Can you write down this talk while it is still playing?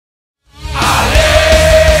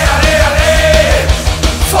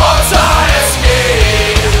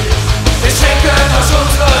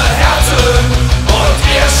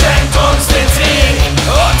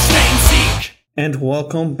and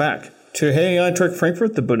welcome back to Hey Eintracht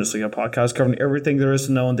Frankfurt, the Bundesliga podcast covering everything there is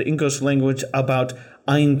to know in the English language about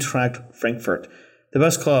Eintracht Frankfurt, the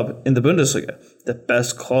best club in the Bundesliga, the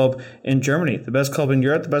best club in Germany, the best club in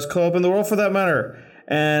Europe, the best club in the world for that matter,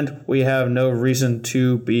 and we have no reason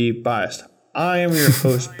to be biased. I am your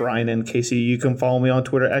host, Brian N. Casey. You can follow me on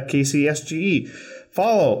Twitter at KCSGE.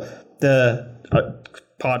 Follow the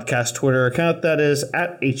podcast Twitter account, that is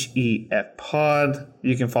at HEFPod.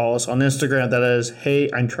 You can follow us on Instagram, that is Hey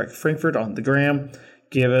Eintracht Frankfurt on the gram.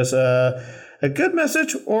 Give us a good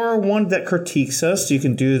message or one that critiques us. You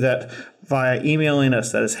can do that via emailing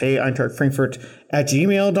us, that is Hey Eintracht Frankfurt at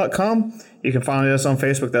gmail.com. You can find us on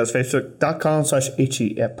Facebook, that is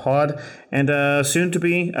facebook.com/HEFPod, and soon to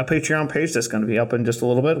be a Patreon page that's going to be up in just a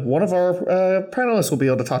little bit. One of our panelists will be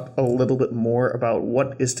able to talk a little bit more about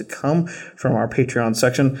what is to come from our Patreon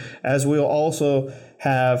section, as we'll also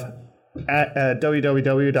have at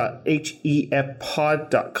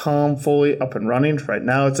www.hefpod.com fully up and running right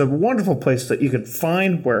now. It's a wonderful place that you can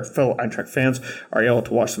find where fellow Eintracht fans are able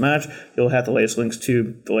to watch the match. You'll have the latest links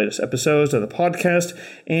to the latest episodes of the podcast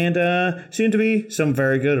and soon to be some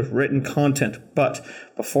very good written content. But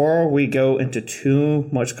before we go into too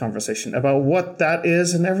much conversation about what that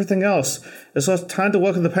is and everything else, it's time to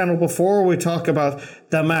welcome the panel before we talk about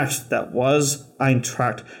the match that was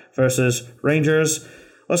Eintracht versus Rangers.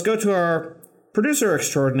 Let's go to our producer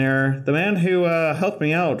extraordinaire, the man who helped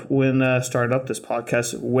me out when started up this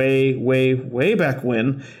podcast way back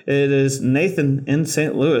when. It is Nathan in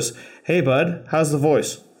St. Louis. Hey, bud, how's the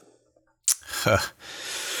voice?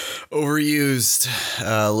 Overused,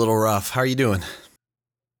 a little rough. How are you doing?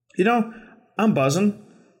 You know, I'm buzzing.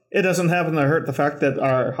 It doesn't happen to hurt the fact that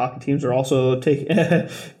our hockey teams are also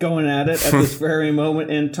going at it at this very moment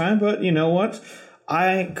in time. But you know what?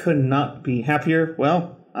 I could not be happier.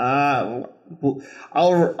 Well, I'll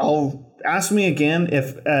ask me again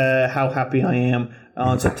if how happy I am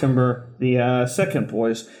on September the 2nd,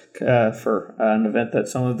 boys, for an event that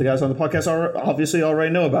some of the guys on the podcast are obviously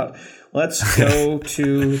already know about. Let's go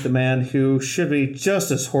to the man who should be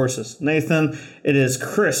just as hoarse as Nathan. It is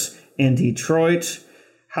Chris in Detroit.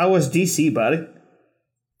 How was DC, buddy?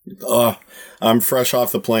 I'm fresh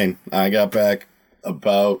off the plane. I got back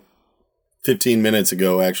about 15 minutes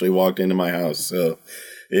ago, actually walked into my house. So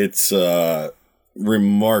it's a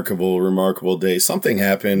remarkable day. Something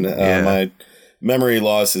happened. My memory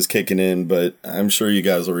loss is kicking in, but I'm sure you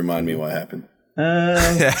guys will remind me what happened.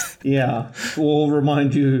 Yeah, we'll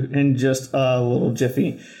remind you in just a little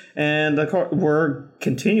jiffy. And we're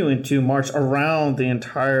continuing to march around the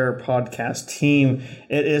entire podcast team.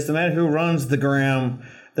 It is the man who runs the gram,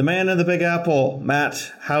 the man in the Big Apple.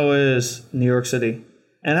 Matt, how is New York City?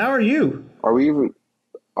 And how are you? Are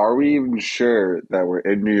we even sure that we're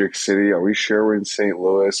in New York City? Are we sure we're in St.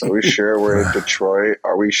 Louis? Are we sure we're in Detroit?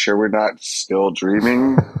 Are we sure we're not still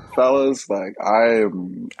dreaming, fellas? Like I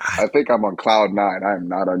think I'm on cloud 9. I am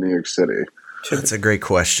not on New York City. That's a great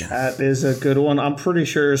question. That is a good one. I'm pretty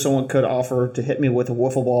sure someone could offer to hit me with a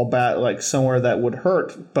wiffle ball bat, like somewhere that would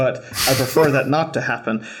hurt, but I prefer that not to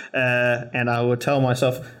happen. And I would tell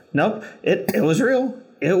myself, nope, it was real.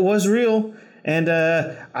 It was real. And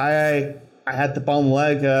I had the bum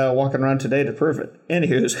leg walking around today to prove it.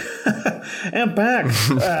 Anywho's, and back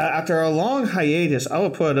after a long hiatus, I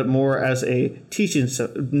would put it more as a teaching,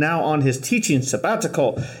 now on his teaching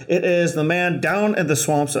sabbatical. It is the man down in the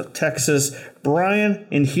swamps of Texas, Brian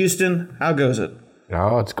in Houston. How goes it?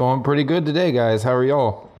 Oh, it's going pretty good today, guys. How are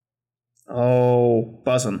y'all? Oh,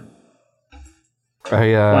 buzzing.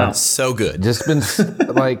 Wow. So good. Just been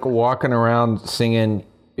like walking around singing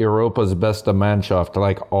Europa's Beste Mannschaft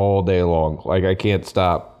like all day long. Like I can't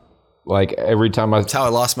stop. Like that's how I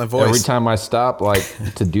lost my voice. Every time I stop like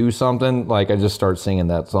to do something, like I just start singing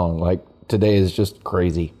that song. Like today is just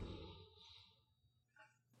crazy.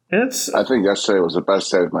 I think yesterday was the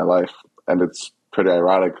best day of my life, and it's pretty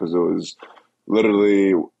ironic because it was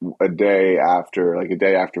literally a day after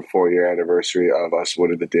 4-year anniversary of us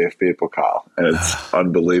winning the DFB Pokal, and it's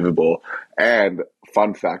unbelievable. And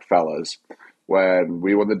fun fact, fellas. When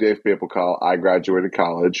we won the DFB Pokal, I graduated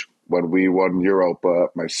college. When we won Europa,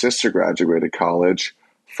 my sister graduated college.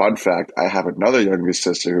 Fun fact, I have another younger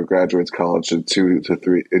sister who graduates college in 2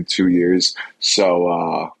 years.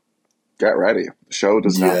 So get ready. The show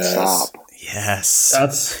does not stop. Yes.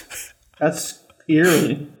 That's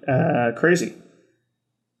eerily crazy.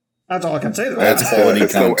 That's all I can say to that. That's quality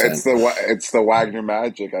content. It's the Wagner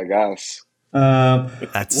magic, I guess.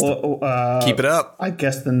 Keep it up. I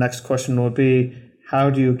guess the next question would be, how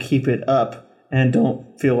do you keep it up and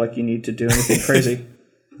don't feel like you need to do anything crazy?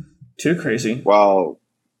 Too crazy. Well,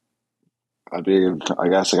 I mean, I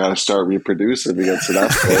guess I got to start reproducing against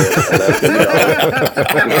enough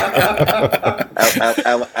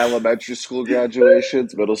elementary school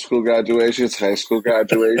graduations, middle school graduations, high school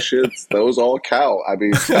graduations. Those all count. I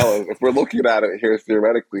mean, hell, if we're looking at it here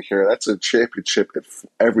theoretically, that's a championship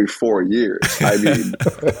every 4 years. I mean,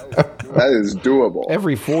 that is doable.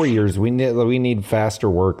 Every 4 years, we need faster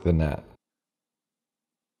work than that.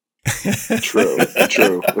 True.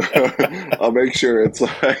 I'll make sure it's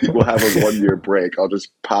like we'll have a 1 year break. I'll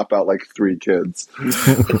just pop out like 3 kids.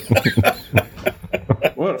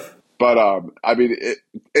 What? But I mean,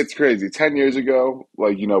 it's crazy. 10 years ago,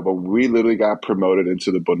 like, but we literally got promoted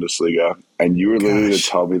into the Bundesliga, and you were literally to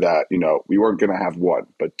tell me that, we weren't going to have 1,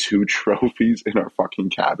 but 2 trophies in our fucking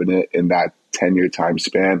cabinet in that 10-year time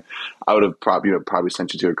span. I would have probably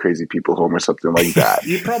sent you to a crazy people home or something like that.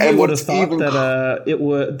 You probably would have thought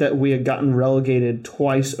that we had gotten relegated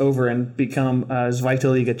twice over and become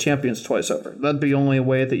Zweite champions twice over. That'd be the only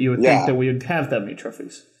way that you would think that we would have that many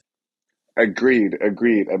trophies. Agreed.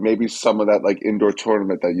 And maybe some of that like indoor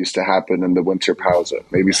tournament that used to happen in the winter pause,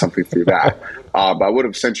 maybe something through that. I would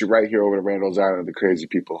have sent you right here over to Randall's Island, the crazy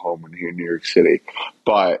people home here in New York City.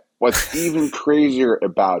 But what's even crazier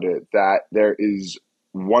about it, that there is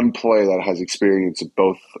one player that has experienced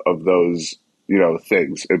both of those,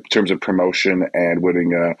 things in terms of promotion and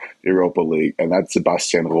winning a Europa League, and that's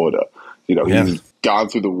Sebastian Rode. He's gone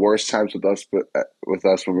through the worst times with us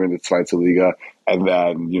when we were in the Zweite Liga, and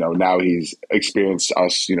then now he's experienced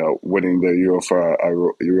us winning the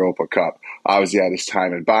Europa Cup. Obviously, at his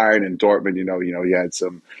time in Bayern and Dortmund, he had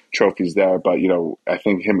some trophies there, but I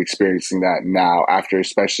think him experiencing that now, after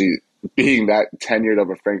especially being that tenured of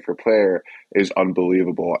a Frankfurt player, is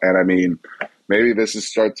unbelievable. And I mean, maybe this is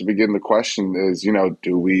start to begin the question is,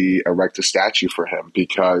 do we erect a statue for him?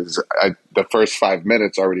 Because the first 5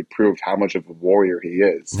 minutes already proved how much of a warrior he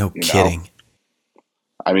is. No kidding.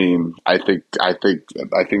 I mean, I think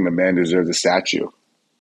the man deserves a statue.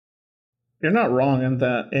 You're not wrong in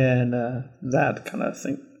that kind of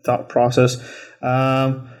thought process.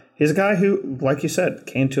 He's a guy who, like you said,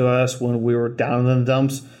 came to us when we were down in the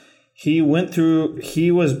dumps. He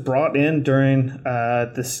was brought in during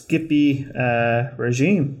the Skippy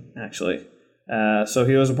regime, actually. So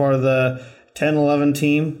he was a part of the 10-11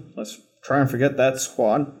 team. Let's try and forget that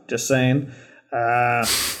squad, just saying.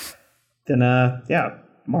 Then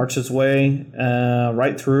marched his way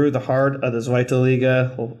right through the heart of the Zweite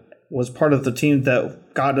Liga, was part of the team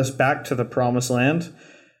that got us back to the promised land,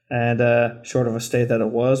 and short of a state that it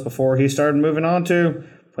was before he started moving on to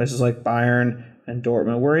places like Bayern and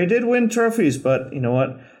Dortmund, where he did win trophies. But you know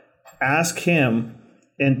what? Ask him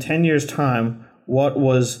in 10 years' time what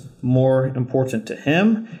was more important to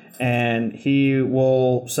him, and he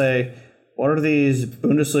will say, what are these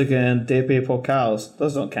Bundesliga and DFB Pokals?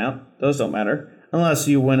 Those don't count. Those don't matter unless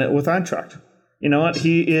you win it with Eintracht. You know what?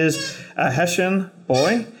 He is a Hessian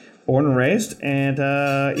boy, born and raised, and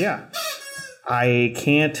I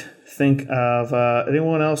can't think of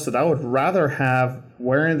anyone else that I would rather have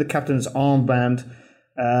wearing the captain's armband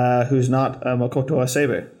who's not Makoto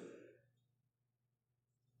Asebe.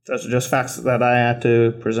 Those are just facts that I had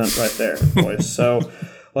to present right there, boys. So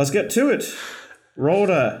let's get to it.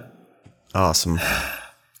 Rhoda. Awesome.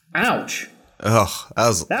 Ouch. Oh,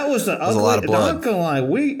 that was an ugly. A lot of blood. Not gonna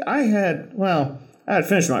lie, I had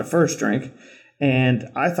finished my first drink, and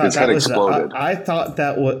I thought His that head was. exploded. I thought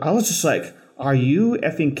that was. I was just like, "Are you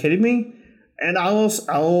effing kidding me?" And I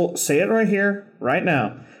will say it right here, right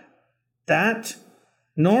now. That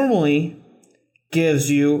normally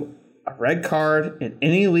gives you a red card in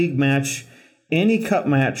any league match, any cup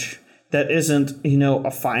match that isn't,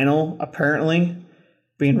 a final, apparently,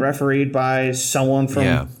 being refereed by someone from,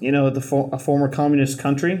 a former communist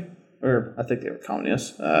country. Or I think they were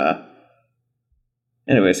communists.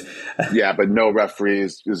 Anyways. Yeah, but no referee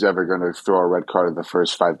is ever going to throw a red card in the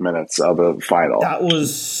first 5 minutes of a final. That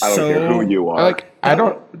was I don't care who you are.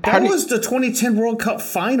 That was the 2010 World Cup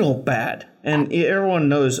final bad. And everyone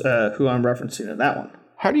knows who I'm referencing in that one.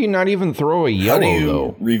 How do you not even throw a yellow,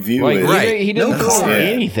 though? Review it. Right. He didn't throw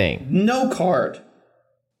anything. No card.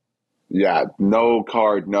 Yeah, no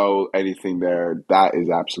card, no anything there. That is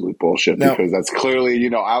absolute bullshit because that's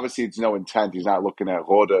clearly, obviously it's no intent. He's not looking at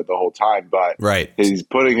Roda the whole time, but he's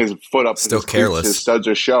putting his foot up. Still careless. His studs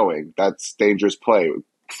are showing. That's dangerous play,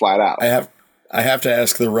 flat out. I have to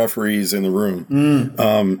ask the referees in the room,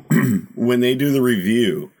 when they do the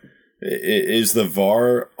review, is the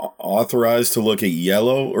VAR authorized to look at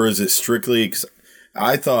yellow, or is it strictly?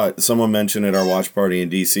 I thought someone mentioned at our watch party in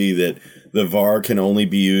DC that the VAR can only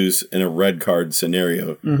be used in a red card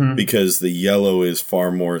scenario because the yellow is far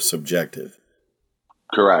more subjective.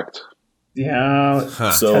 Correct. Yeah,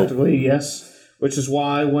 So technically, yes. Which is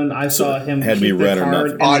why when I saw him had to keep be red the or card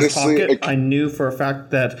nothing. in Honestly, his pocket, I knew for a fact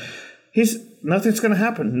that nothing's going to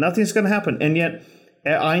happen. Nothing's going to happen. And yet,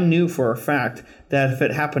 I knew for a fact that if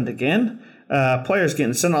it happened again, players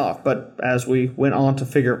getting sent off. But as we went on to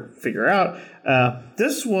figure out,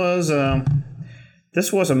 this was a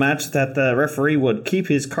match that the referee would keep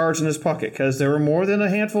his cards in his pocket because there were more than a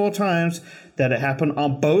handful of times that it happened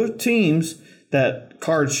on both teams that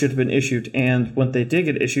cards should have been issued. And when they did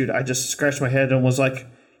get issued, I just scratched my head and was like,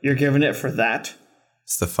 "You're giving it for that?"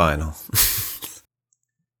 It's the final.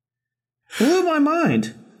 Blew my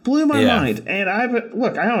mind. And I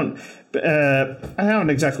haven't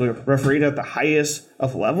exactly refereed at the highest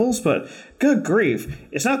of levels, but good grief,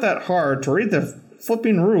 it's not that hard to read the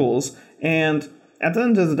flipping rules. And at the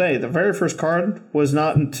end of the day, the very first card was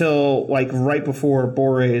not until like right before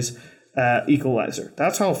Borre's equalizer.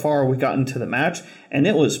 That's how far we got into the match, and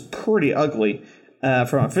it was pretty ugly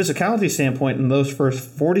from a physicality standpoint in those first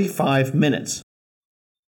 45 minutes.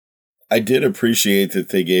 I did appreciate that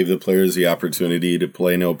they gave the players the opportunity to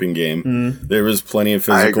play an open game. There was plenty of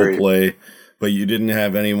physical play, but you didn't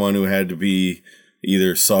have anyone who had to be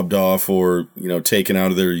either subbed off or taken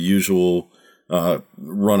out of their usual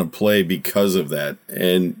run of play because of that.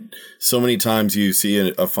 And so many times you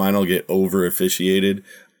see a final get over officiated.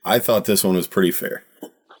 I thought this one was pretty fair.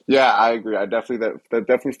 Yeah, I agree. That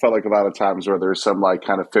definitely felt like a lot of times where there's some like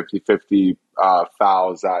kind of 50-50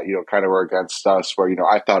 fouls that, kind of were against us where,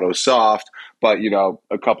 I thought it was soft, but,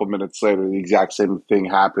 a couple minutes later, the exact same thing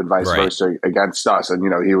happened, vice versa against us. And,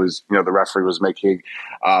 he was, the referee was making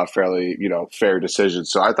fairly, fair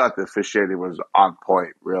decisions. So I thought the officiating was on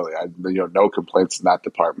point, really. No complaints in that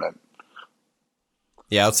department.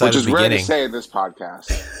 Yeah, outside Which of is the rare to beginning. say in this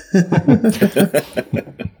podcast.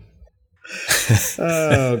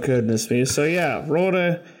 Oh, goodness me. So, yeah,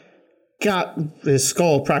 Rhoda got his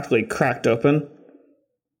skull practically cracked open,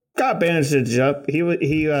 got bandaged up.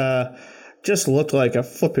 He just looked like a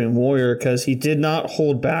flipping warrior because he did not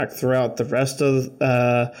hold back throughout the rest of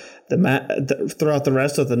throughout the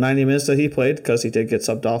rest of the 90 minutes that he played because he did get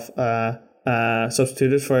subbed off,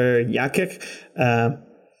 substituted for Jakic.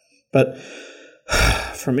 But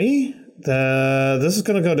for me, this is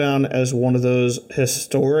going to go down as one of those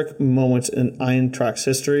historic moments in Eintracht's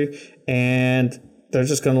history, and they're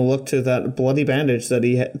just going to look to that bloody bandage that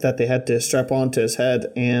they had to strap onto his head,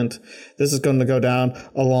 and this is going to go down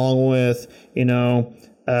along with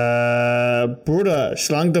Bruder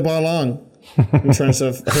Schlang de Ballon in terms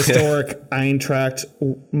of historic Eintracht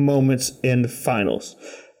moments in finals.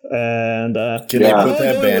 And can they put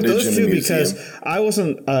that bandage in the museum? Because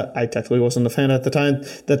I technically wasn't a fan at the time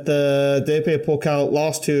that the DFB Pokal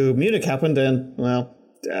loss to Munich happened, and well,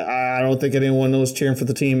 I don't think anyone was cheering for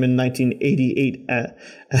the team in 1988.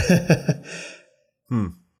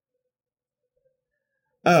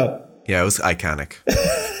 Oh, yeah, it was iconic.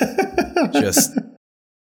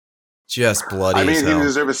 just bloody. I mean, as he hell.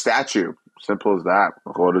 deserved a statue. Simple as that.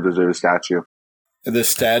 Rhoda deserves a statue. The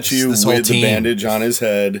statue This whole with the team. bandage on his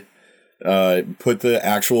head. Put the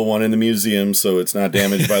actual one in the museum so it's not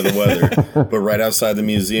damaged by the weather. But right outside the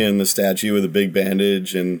museum, the statue with a big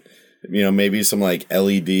bandage and maybe some like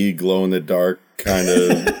LED glow in the dark kind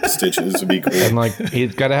of stitches would be cool. And like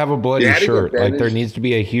he's got to have a bloody Yeah, I think shirt. the Like there bandage- needs to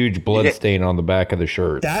be a huge blood stain on the back of the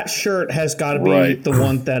shirt. that shirt has got to be Right. the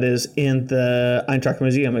one that is in the Eintracht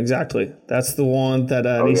Museum. Exactly, that's the one that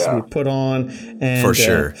needs to be put on. And, For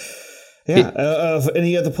sure. Of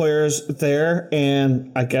any of the players there,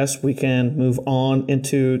 and I guess we can move on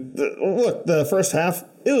into the first half.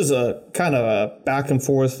 It was a kind of a back and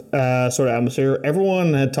forth sort of atmosphere.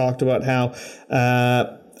 Everyone had talked about how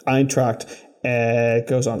Eintracht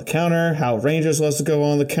goes on the counter, how Rangers loves to go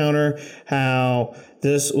on the counter, how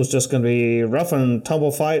this was just going to be rough and tumble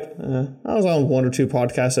fight. I was on one or two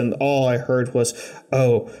podcasts, and all I heard was,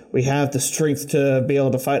 "Oh, we have the strength to be able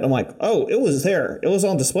to fight." I'm like, "Oh, it was there. It was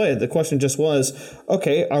on display." The question just was,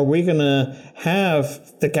 "Okay, are we going to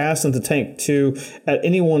have the gas in the tank to, at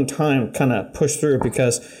any one time, kind of push through?"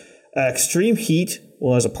 Because extreme heat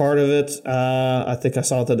was a part of it. I think I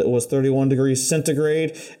saw that it was 31 degrees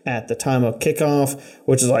centigrade at the time of kickoff,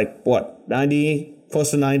 which is like, what, 90, close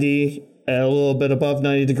to 90, a little bit above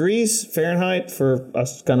 90 degrees Fahrenheit for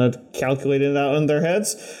us kind of calculating it out in their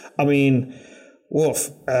heads. I mean, woof.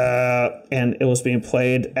 And it was being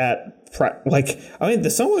played at,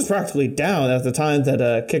 the sun was practically down at the time that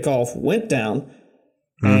kickoff went down.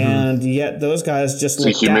 Mm-hmm. And yet those guys just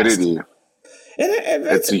looked humidity.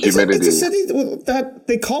 It's the humidity. It's a city that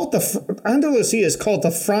they call it Andalusia is called the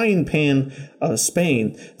frying pan of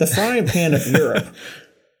Spain, the frying pan of Europe.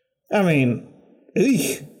 I mean,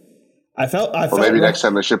 I felt maybe next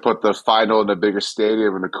time they should put the final in a bigger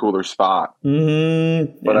stadium in a cooler spot.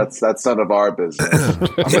 But that's none of our business.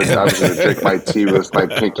 I'm just going to drink my tea with my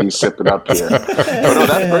pinky sipping up here.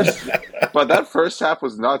 But that first half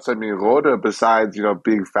was nuts. I mean, Rode, besides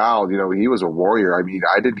being fouled, he was a warrior. I mean,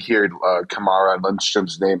 I didn't hear Kamara and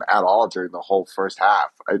Lindstrom's name at all during the whole first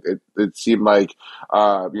half. It seemed like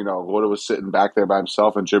Rode was sitting back there by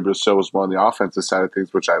himself, and Jim Brousseau was more on the offensive side of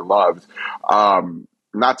things, which I loved.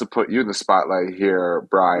 Not to put you in the spotlight here,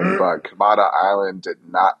 Brian, but Kamada Island did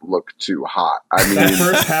not look too hot. I mean, that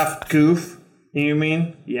first half goof, you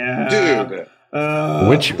mean? Yeah. Dude.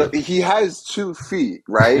 He has 2 feet,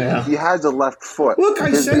 right? Yeah. He has a left foot. Look,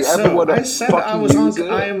 I said so. I said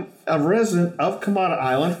I am a resident of Kamada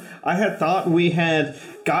Island. I had thought we had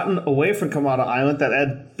gotten away from Kamada Island, that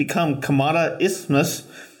had become Kamada Isthmus,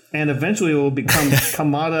 and eventually it will become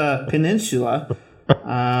Kamada Peninsula.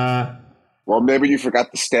 Well, maybe you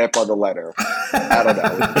forgot the stamp on the letter. I don't know. I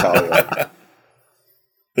can tell you.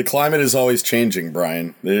 The climate is always changing,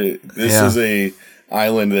 Brian. This is a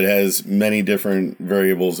island that has many different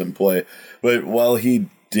variables in play. But while he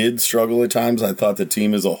did struggle at times, I thought the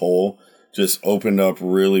team as a whole just opened up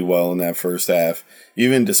really well in that first half.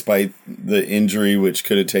 Even despite the injury, which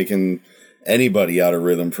could have taken anybody out of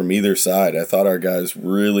rhythm from either side, I thought our guys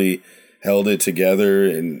really held it together,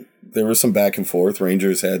 and there was some back and forth.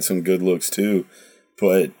 Rangers had some good looks too,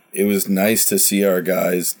 but it was nice to see our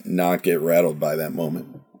guys not get rattled by that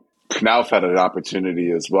moment. Knauf had an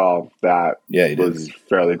opportunity as well that was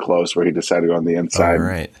fairly close, where he decided to go on the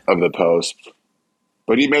inside of the post.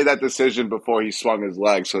 But he made that decision before he swung his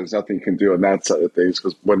leg, so there's nothing you can do on that side of things,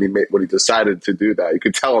 because when he decided to do that, you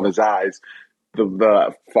could tell in his eyes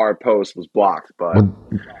the far post was blocked, but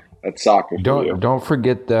that's soccer. Don't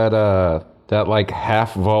forget that like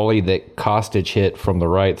half volley that Kostic hit from the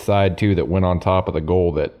right side too, that went on top of the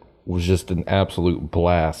goal, that was just an absolute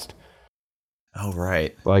blast. Oh,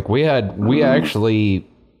 right. Like we actually,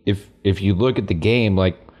 if you look at the game,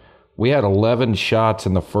 like we had 11 shots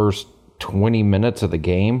in the first 20 minutes of the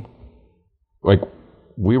game. Like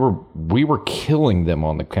we were killing them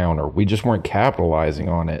on the counter. We just weren't capitalizing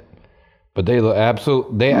on it. But they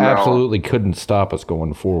absolutely couldn't stop us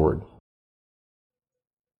going forward.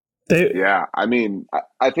 Yeah, I mean,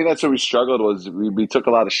 I think that's where we struggled, was we took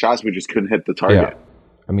a lot of shots, we just couldn't hit the target.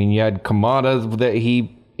 Yeah. I mean, you had Kamada that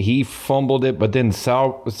he fumbled it, but then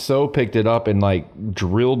So picked it up and like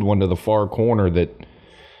drilled one to the far corner that,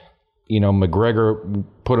 McGregor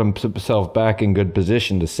put himself back in good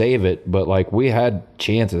position to save it. But like we had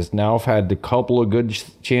chances. Nauf had a couple of good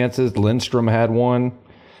chances. Lindstrom had one,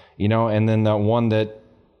 and then that one that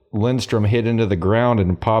Lindstrom hit into the ground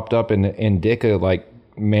and popped up, and Dicka like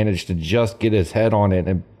managed to just get his head on it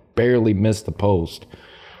and barely missed the post.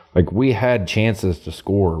 Like we had chances to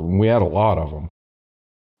score, and we had a lot of them.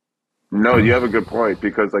 No, you have a good point,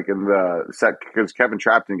 because like in the because Kevin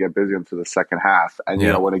Trapp didn't get busy into the second half, and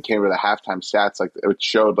when it came to the halftime stats, like they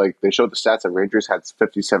showed the stats that Rangers had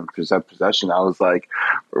 57% possession. I was like,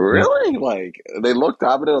 really? Like they looked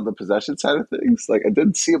dominant on the possession side of things. Like it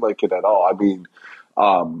didn't seem like it at all. I mean,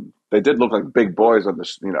 they did look like big boys on the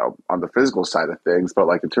on the physical side of things, but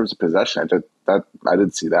like in terms of possession, I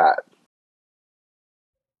didn't see that.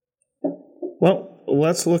 Well,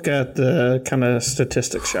 let's look at the kind of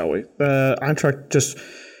statistics, shall we? Eintracht just,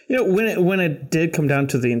 when it did come down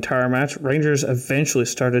to the entire match, Rangers eventually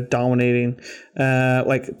started dominating,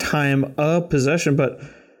 like time of possession. But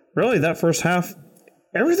really, that first half,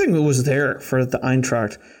 everything was there for the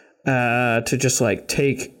Eintracht to just like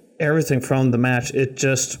take everything from the match. It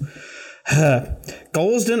just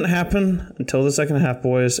goals didn't happen until the second half,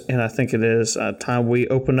 boys, and I think it is time we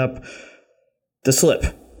open up the slip.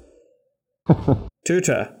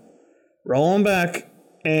 Tuta rolling back,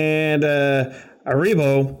 and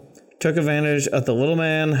Aribo took advantage of the little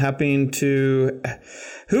man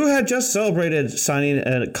who had just celebrated signing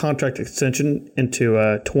a contract extension into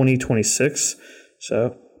 2026.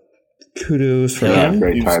 So kudos for him.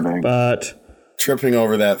 Great timing. But tripping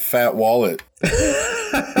over that fat wallet.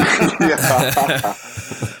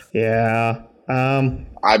 Yeah.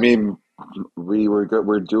 I mean, we're good.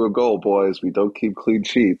 We're due a goal, boys. We don't keep clean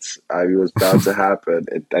sheets. It was bound to happen.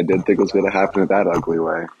 I didn't think it was going to happen in that ugly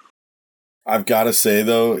way. I've got to say,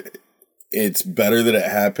 though, it's better that it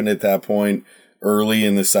happened at that point early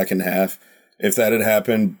in the second half. If that had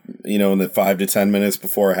happened, in the 5 to 10 minutes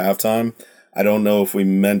before halftime, I don't know if we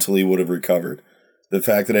mentally would have recovered. The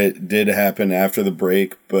fact that it did happen after the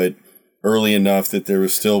break, but early enough that there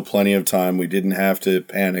was still plenty of time, we didn't have to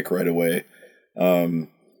panic right away.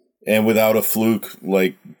 And without a fluke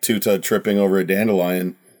like Tuta tripping over a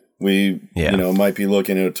dandelion, we might be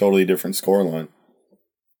looking at a totally different scoreline.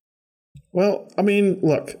 Well, I mean,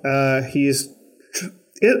 look,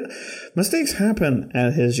 mistakes happen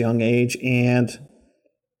at his young age, and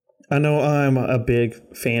I know I'm a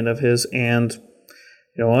big fan of his, and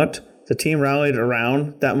you know what? The team rallied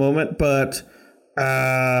around that moment, but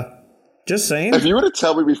just saying. If you were to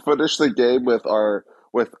tell me we finished the game with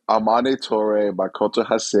Amane Toure, Makoto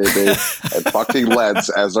Hasebe, and fucking Lentz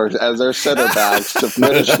as our center backs to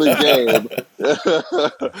finish the game,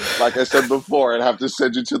 like I said before, I'd have to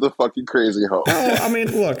send you to the fucking crazy home. Oh, I mean,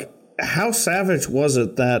 look, how savage was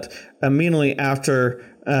it that immediately after,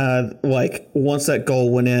 once that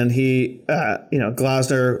goal went in, he,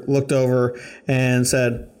 Glasner looked over and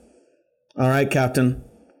said, "All right, Captain,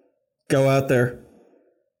 go out there."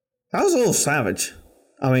 That was a little savage.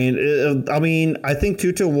 I mean, I think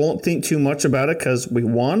Tuta won't think too much about it because we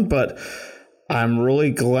won, but I'm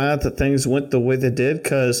really glad that things went the way they did,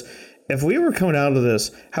 because if we were coming out of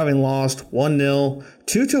this having lost 1-0,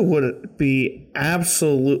 Tuta would be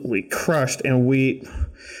absolutely crushed, and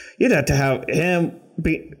you'd have to have him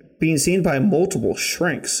being seen by multiple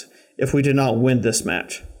shrinks if we did not win this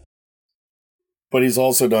match. But he's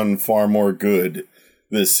also done far more good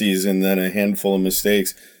this season than a handful of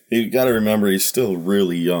mistakes. You got to remember he's still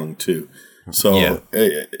really young too. So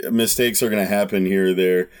mistakes are going to happen here or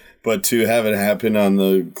there, but to have it happen on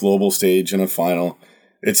the global stage in a final,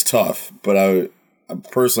 it's tough. But I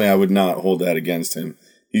would not hold that against him.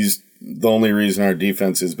 He's the only reason our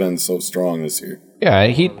defense has been so strong this year.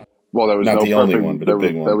 Yeah, Well, there was Not no the only one, but a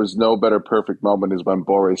big one. There was no better perfect moment is when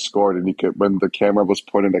Borre scored, and when the camera was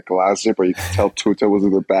pointed at Glasner, but you could tell Tuta was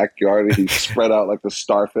in the backyard, and he spread out like the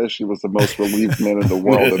starfish. He was the most relieved man in the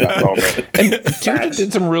world in that moment. And Tuta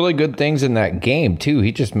did some really good things in that game too.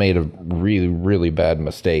 He just made a really, really bad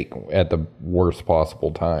mistake at the worst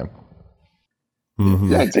possible time.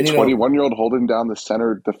 Mm-hmm. Yeah, it's a 21-year-old holding down the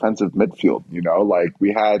center defensive midfield. Like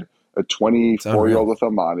we had a 24-year-old with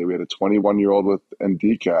Amani, we had a 21-year-old with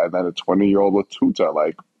Ndika, and then a 20-year-old with Tuta.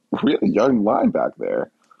 Like, really young line back there.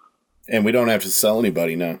 And we don't have to sell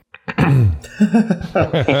anybody now. Very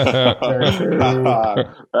true.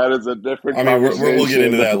 That is a different conversation. We'll get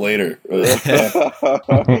into that later.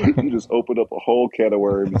 You just opened up a whole can of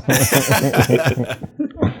worms.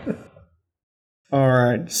 All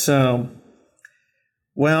right, so...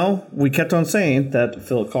 Well, we kept on saying that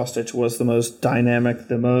Filip Kostic was the most dynamic,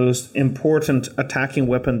 the most important attacking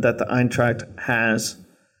weapon that the Eintracht has.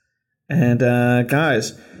 And,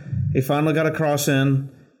 guys, he finally got a cross in.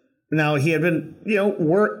 Now, he had been,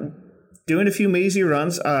 doing a few mazy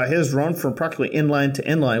runs. His run from practically inline to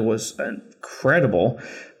inline was incredible.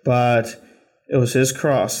 But it was his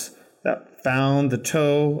cross that found the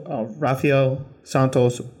toe of Rafael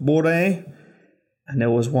Santos Borré, and it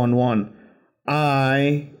was 1-1.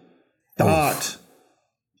 I thought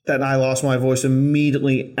that I lost my voice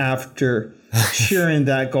immediately after cheering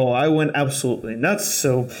that goal. I went absolutely nuts.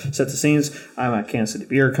 So, set the scenes. I'm at Kansas City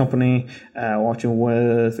Beer Company, watching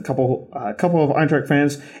with a couple of Eintracht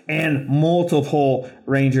fans and multiple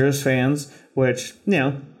Rangers fans, which,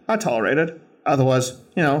 I tolerated. Otherwise,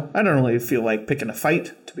 I don't really feel like picking a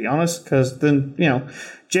fight, to be honest, because then,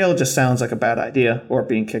 jail just sounds like a bad idea, or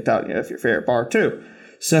being kicked out if your favorite bar, too.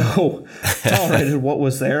 So, tolerated what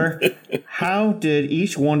was there. How did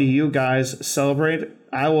each one of you guys celebrate?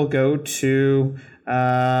 I will go to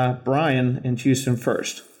Brian in Houston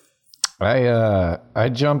first. I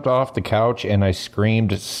jumped off the couch and I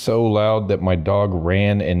screamed so loud that my dog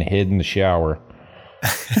ran and hid in the shower.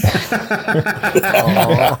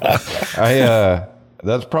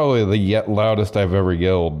 That's probably the loudest I've ever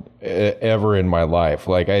yelled ever in my life.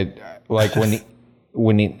 When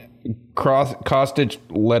he Kostic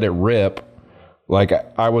let it rip. Like,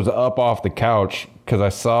 I was up off the couch because I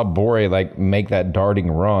saw Borré make that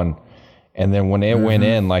darting run, and then when it went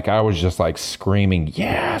in, I was just screaming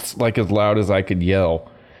yes, as loud as I could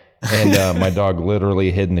yell, and my dog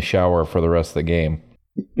literally hid in the shower for the rest of the game.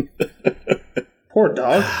 Poor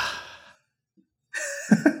dog.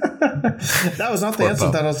 That was not the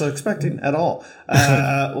answer that I was expecting at all.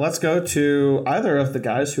 Let's go to either of the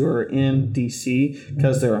guys who are in DC,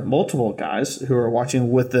 because there are multiple guys who are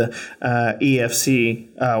watching with the EFC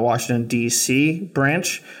Washington DC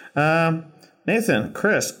branch. Nathan,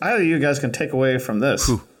 Chris, either of you guys can take away from this.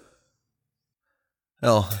 Whew.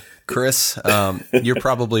 Well, Chris, you're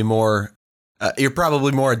probably more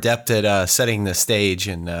adept at setting the stage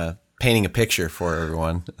and painting a picture for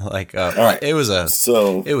everyone. Right. It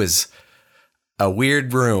was a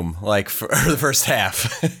weird room, for the first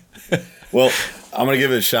half. Well, I'm gonna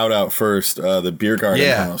give it a shout out first. The Beer Garden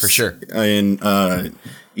House, for sure, in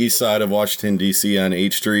east side of Washington, D.C. on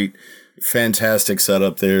H Street. Fantastic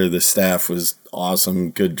setup there. The staff was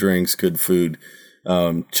awesome. Good drinks, good food.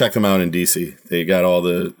 Check them out in D.C. They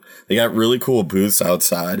got really cool booths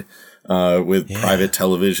outside with private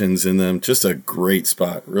televisions in them. Just a great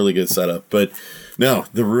spot. Really good setup. But no,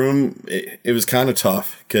 the room, it was kind of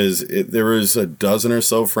tough because there was a dozen or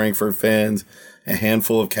so Frankfurt fans, a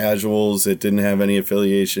handful of casuals that didn't have any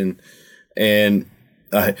affiliation. And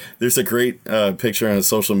there's a great picture on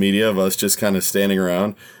social media of us just kind of standing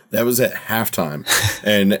around. That was at halftime.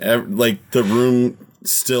 And the room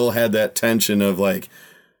still had that tension of like,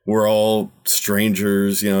 we're all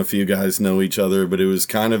strangers, a few guys know each other, but it was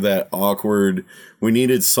kind of that awkward. We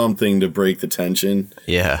needed something to break the tension.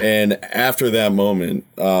 Yeah. And after that moment,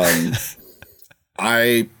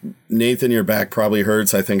 Nathan, your back probably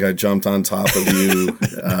hurts. I think I jumped on top of you.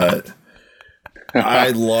 I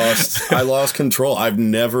lost control. I've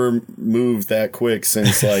never moved that quick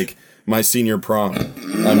since like my senior prom.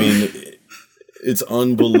 I mean, it's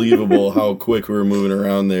unbelievable how quick we were moving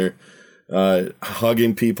around there.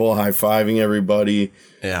 Hugging people, high-fiving everybody.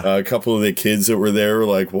 Yeah. A couple of the kids that were there were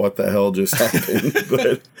like, what the hell just happened?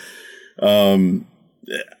 But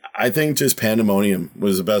I think just pandemonium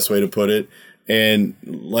was the best way to put it. And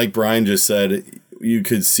like Brian just said, you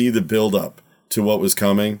could see the build-up to what was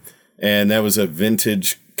coming. And that was a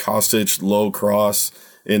vintage Kostic low cross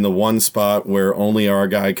in the one spot where only our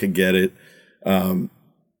guy could get it.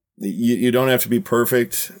 You don't have to be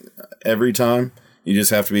perfect every time. You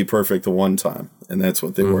just have to be perfect the one time, and that's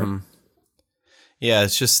what they were. Yeah,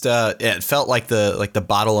 it's just it felt like the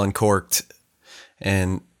bottle uncorked,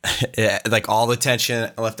 and like all the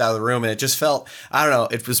tension left out of the room, and it just felt, I don't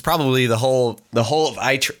know, it was probably the whole of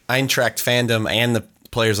Eintracht fandom and the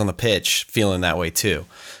players on the pitch feeling that way too.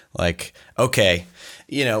 Like, okay,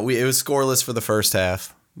 it was scoreless for the first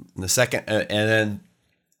half, the second, and then.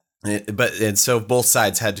 So both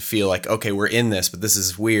sides had to feel like, okay, we're in this, but this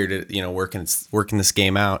is weird, working this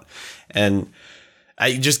game out. And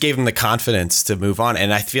I just gave them the confidence to move on.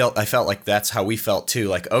 And I felt like that's how we felt too.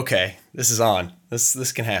 Like, okay, this is on.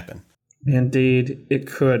 This can happen. Indeed, it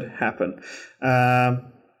could happen.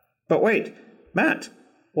 But wait, Matt,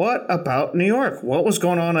 what about New York? What was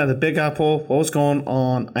going on at the Big Apple? What was going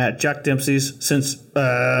on at Jack Dempsey's? Since,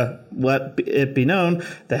 let it be known,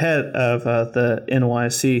 the head of the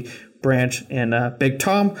NYC branch and Big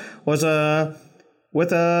Tom was at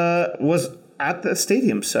the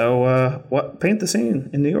stadium. So, paint the scene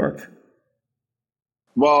in New York?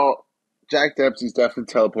 Well, Jack Dempsey's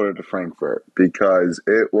definitely teleported to Frankfurt because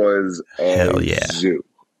it was a zoo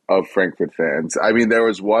of Frankfurt fans. I mean, there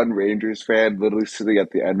was one Rangers fan literally sitting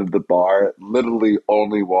at the end of the bar, literally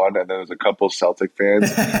only one, and there was a couple Celtic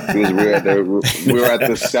fans. It was weird. We were at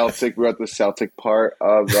the Celtic part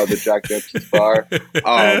of the Jack Dempsey's bar,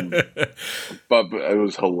 but it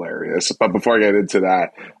was hilarious. But before I get into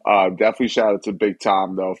that, definitely shout out to Big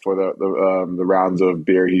Tom though for the rounds of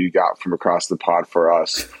beer he got from across the pond for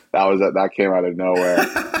us. That came out of nowhere.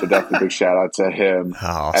 So definitely big shout out to him.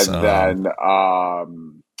 Awesome. And then.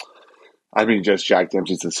 I mean, just Jack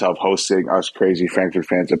Dempsey's itself hosting us crazy Frankfurt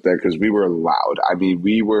fans up there because we were loud. I mean,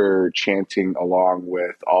 we were chanting along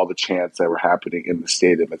with all the chants that were happening in the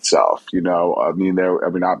stadium itself. I mean,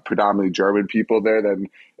 not predominantly German people there than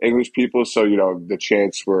English people, so the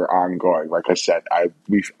chants were ongoing. Like I said, I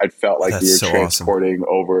felt like we were transporting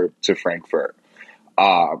over to Frankfurt.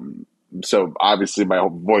 So obviously, my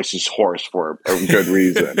voice is hoarse for a good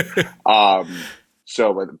reason.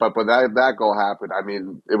 But when that goal happened, I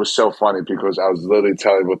mean, it was so funny because I was literally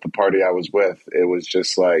telling with the party I was with, it was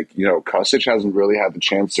just like, Kostic hasn't really had the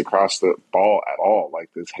chance to cross the ball at all, like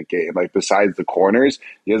this game. Like besides the corners,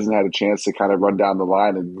 he hasn't had a chance to kind of run down the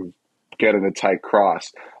line and get in a tight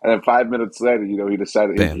cross. And then 5 minutes later, he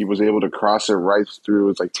decided he was able to cross it right through.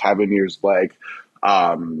 It's like Tavernier's leg,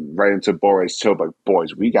 right into Borre's toe. But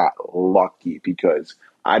boys, we got lucky because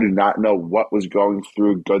I do not know what was going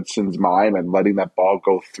through Goodson's mind and letting that ball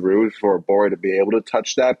go through for Borre to be able to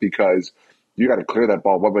touch that, because you got to clear that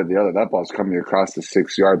ball one way or the other. That ball's coming across the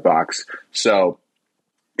 6-yard box. So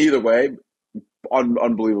either way,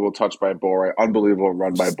 unbelievable touch by Borre, unbelievable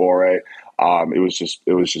run by Borre. It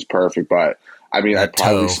was just perfect. But I mean, I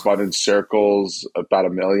probably spun in circles about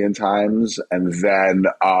 1 million times, and then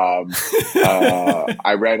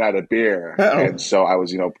I ran out of beer, and so I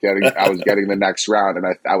was, getting the next round, and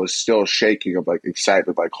I was still shaking of like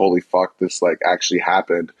excitement, like holy fuck, this like actually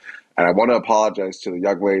happened. And I want to apologize to the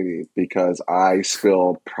young lady because I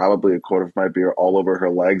spilled probably a quarter of my beer all over her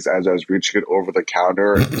legs as I was reaching it over the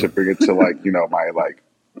counter to bring it to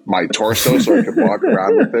my torso so I could walk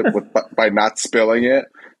around with it by not spilling it.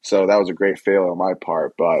 So that was a great fail on my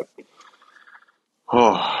part. But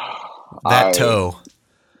That toe.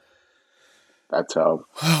 That toe.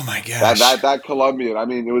 Oh my gosh. That Colombian. I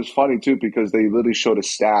mean, it was funny too because they literally showed a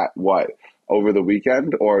stat. What, over the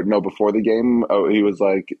weekend or no, before the game? Oh, he was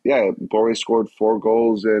like, "Yeah, Borre scored 4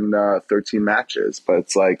 goals in 13 matches." But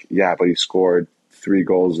it's like, yeah, but he scored 3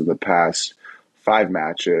 goals in the past 5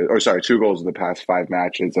 matches, or sorry, 2 goals in the past 5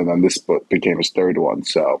 matches, and then this became his 3rd one.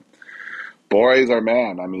 So Borre's our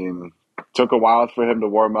man. I mean, took a while for him to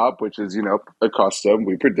warm up, which is, accustomed.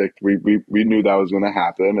 We knew that was going to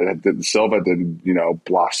happen. Silva didn't,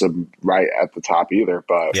 blossom right at the top either,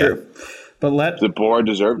 but True. But the board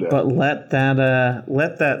deserved it. But let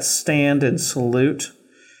that stand and salute.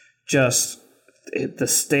 Just the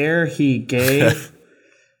stare he gave.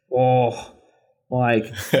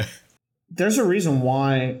 There's a reason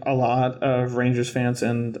why a lot of Rangers fans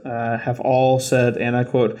and have all said, and I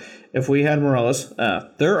quote, if we had Morelos,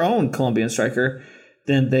 their own Colombian striker,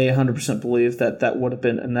 then they 100% believe that would have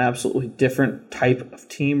been an absolutely different type of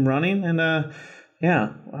team running. And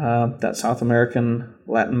that South American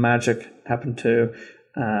Latin magic happened to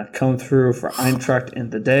come through for Eintracht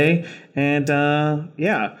in the day. And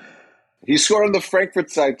he scored on the Frankfurt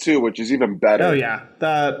side too, which is even better. Oh yeah,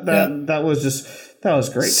 that was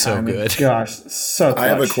great. So timing. good. Gosh, so clutch. I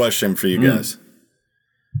have a question for you guys.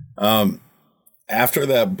 After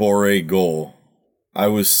that Borre goal, I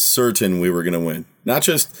was certain we were going to win. Not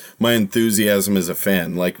just my enthusiasm as a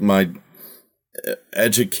fan, like my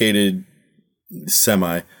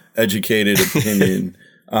semi-educated opinion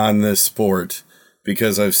on this sport,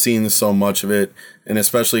 because I've seen so much of it, and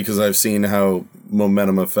especially because I've seen how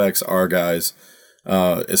momentum affects our guys,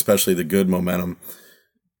 especially the good momentum.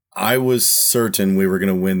 I was certain we were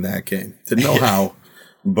going to win that game. Didn't know how,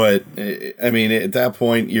 but I mean, at that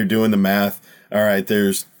point, you're doing the math. All right,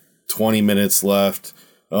 there's 20 minutes left.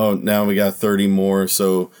 Oh, now we got 30 more.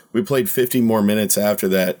 So we played 50 more minutes after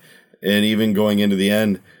that. And even going into the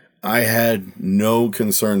end, I had no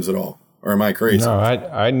concerns at all. Or am I crazy? No,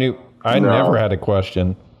 I never had a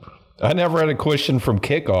question. I never had a question from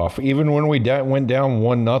kickoff. Even when we went down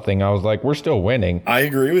 1-0, I was like, we're still winning. I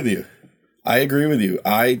agree with you.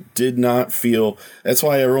 I did not feel. That's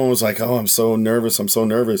why everyone was like, oh, I'm so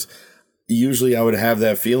nervous. Usually I would have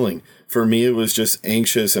that feeling. For me, it was just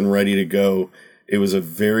anxious and ready to go. It was a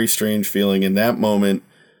very strange feeling. In that moment,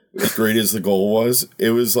 as great as the goal was, it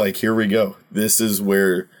was like, here we go. This is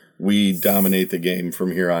where we dominate the game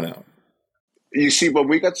from here on out. You see, when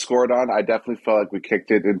we got scored on, I definitely felt like we kicked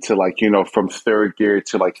it into from 3rd gear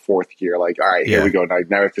to 4th gear. Like, all right, here we go. Now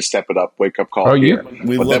we have to step it up. Wake up call. We but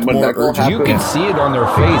look then more urgent. You can see it on their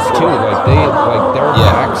face too. Like their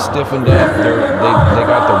back stiffened up. They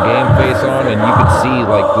got their game face on, and you could see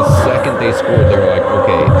the second they scored, they were like,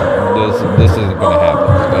 okay, this isn't going to happen.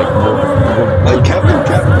 Like Kevin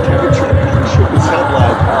shook his head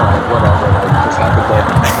like, all right, whatever. Just happened.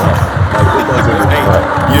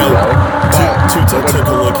 Tuta took a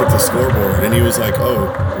look at the scoreboard and he was like,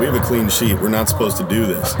 oh, we have a clean sheet. We're not supposed to do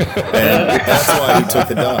this. And that's why he took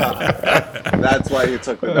the dive. That's why he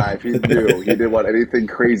took the dive. He knew. He didn't want anything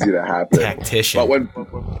crazy to happen. Tactician.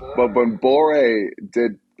 But when Borre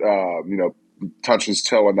did, touch his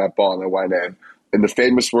toe on that ball and it went in the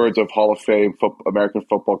famous words of Hall of Fame American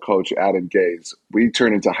football coach Adam Gase, we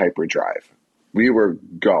turned into hyperdrive. We were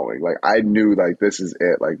going. I knew, this is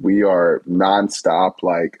it. We are nonstop,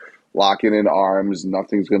 locking in arms.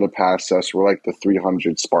 Nothing's going to pass us. We're like the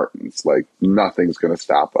 300 Spartans. Nothing's going to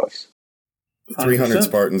stop us. 300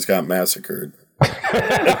 Spartans got massacred.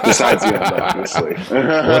 Besides the end, obviously.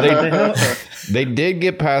 Well, they did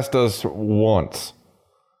get past us once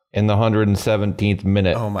in the 117th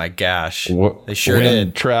minute. Oh, my gosh. They sure when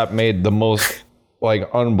did. Trapp made the most,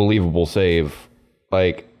 unbelievable save.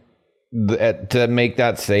 To make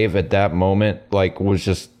that save at that moment, was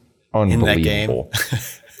just unbelievable. In that game.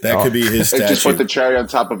 That could be his statue. Just put the cherry on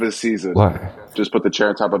top of his season. Just put the cherry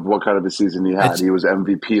on top of what kind of a season he had. He was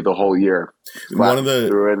MVP the whole year.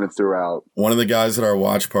 Through in and throughout. One of the guys at our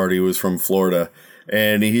watch party was from Florida,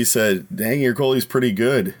 and he said, dang, your goalie's pretty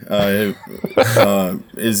good.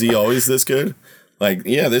 Is he always this good?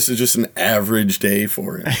 This is just an average day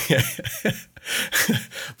for him.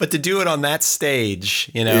 But to do it on that stage,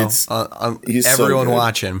 he's everyone so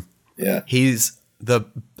watching. Yeah. He's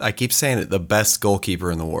I keep saying it, the best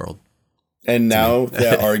goalkeeper in the world. And now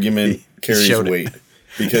that argument carries weight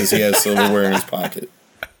because he has silverware in his pocket.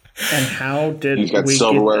 And how did he's got we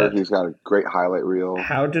silverware? Get that? He's got a great highlight reel.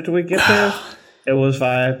 How did we get there? It was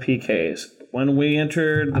via PKs. When we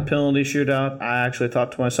entered the penalty shootout, I actually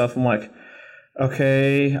thought to myself, I'm like,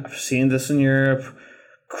 okay, I've seen this in Europe.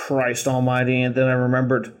 Christ almighty. And then I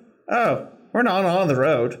remembered, oh, we're not on the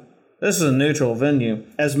road. This is a neutral venue.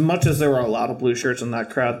 As much as there were a lot of blue shirts in that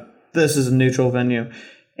crowd, this is a neutral venue.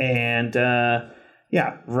 And,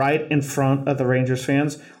 right in front of the Rangers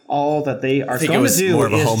fans, all that they are going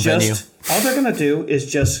to do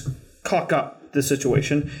is just cock up the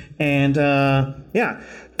situation. And,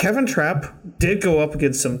 Kevin Trapp did go up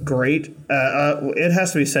against some great, it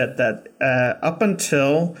has to be said that up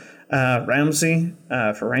until Ramsey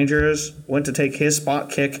for Rangers went to take his spot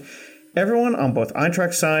kick, everyone on both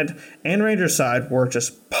Eintracht side and Rangers side were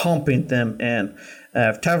just pumping them in.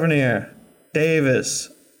 Tavernier, Davis,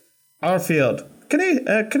 Arfield,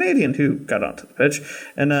 Canadian who got onto the pitch,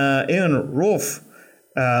 and Ian Rolfe,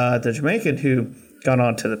 the Jamaican who got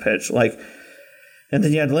onto the pitch. And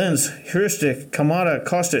then you had Linz, Heuristic, Kamada,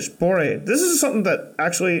 Kostic, Bore. This is something that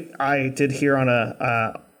actually I did hear on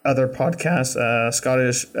a other podcast.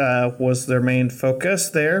 Scottish was their main focus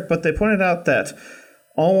there, but they pointed out that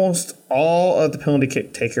almost all of the penalty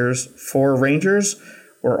kick takers for Rangers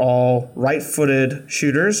were all right-footed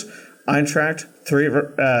shooters. Eintracht,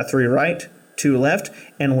 three right, 2 left,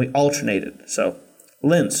 and we alternated. So,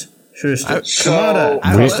 Linz, Kamada,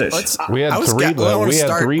 Kostic. We had three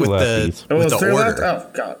lefties. It was 3 left? Oh,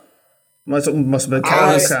 God. Must have been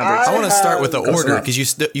Calvin's. I want to start with the order because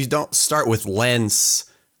you don't start with Lens.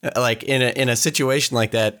 Like in a situation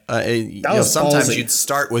like that, sometimes ballsy. you'd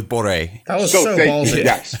start with Bore. That was so ballsy.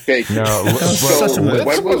 Yes, fake. No,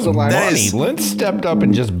 when was the last Lentz stepped up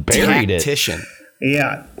and just buried Tactician.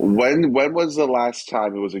 Yeah. When was the last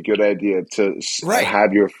time it was a good idea to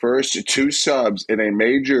have your first 2 subs in a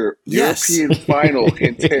major European final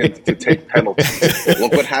hint to take penalties?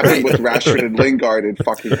 Look what happened with Rashford and Lingard in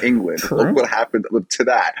fucking England. True. Look what happened to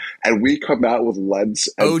that. And we come out with Lens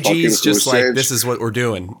and OG's just like, this is what we're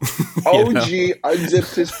doing. OG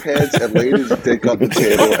unzipped his pants and laid his dick on the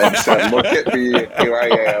table and said, look at me, here I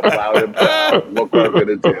am, loud and proud. Look what I'm going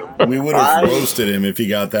to do. We would have roasted him if he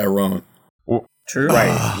got that wrong. True.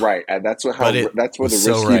 Right, and that's where the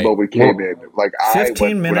so risky moment came in.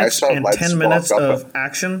 15 minutes and Lens 10 minutes walk of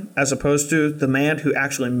action, as opposed to the man who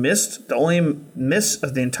actually missed. The only miss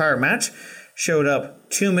of the entire match showed up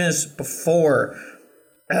 2 minutes before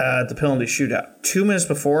the penalty shootout. 2 minutes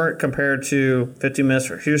before, compared to 15 minutes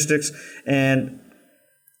for Heuristic and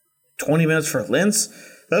 20 minutes for Linz.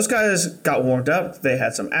 Those guys got warmed up. They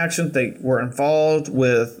had some action. They were involved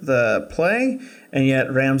with the play. And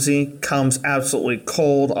yet Ramsey comes absolutely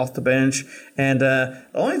cold off the bench. And the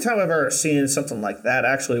only time I've ever seen something like that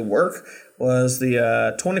actually work was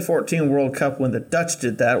the 2014 World Cup when the Dutch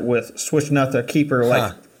did that with switching out their keeper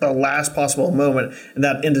the last possible moment. And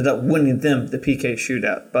that ended up winning them the PK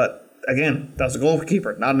shootout. But again, that was a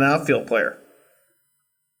goalkeeper, not an outfield player.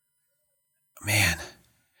 Man.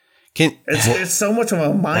 It's so much of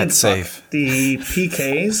a mind fuck. Safe. The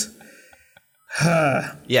PKs.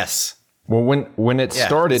 Yes. Well, when it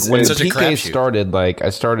started, when the PK started, I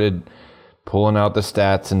started pulling out the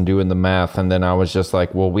stats and doing the math, and then I was just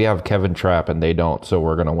like, well, we have Kevin Trapp and they don't, so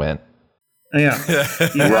we're going to win. Yeah.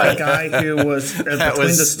 You had a guy who was between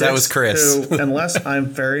the sticks. That was Chris. Who, unless I'm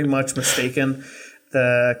very much mistaken,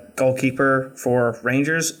 the goalkeeper for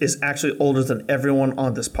Rangers is actually older than everyone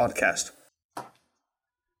on this podcast.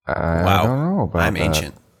 I don't know about I'm that.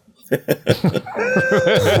 ancient.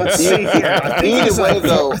 Let's see here. I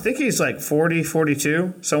think he's like 40,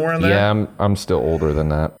 42, somewhere in there. Yeah, I'm still older than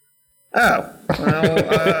that. Oh. Well,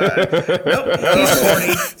 nope,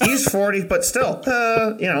 he's 40, but still,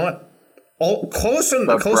 you know what? Close Brian,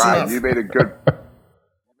 enough. You made a good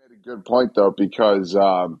point though, because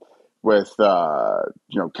with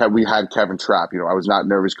we had Kevin Trapp. I was not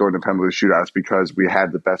nervous going to penalty shootouts because we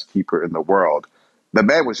had the best keeper in the world. The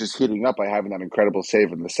man was just heating up by having that incredible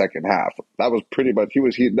save in the second half. That was pretty much, he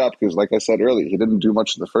was heating up because, like I said earlier, he didn't do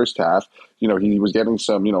much in the first half. He was getting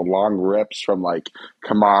some, long rips from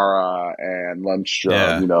Kamara and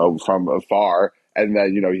Lundstrom, from afar. And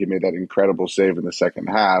then, he made that incredible save in the second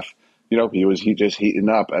half. He just heating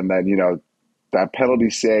up. And then, that penalty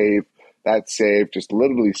save, that save just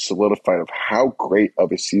literally solidified of how great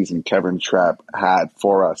of a season Kevin Trapp had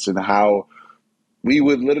for us and how we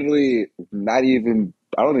would literally I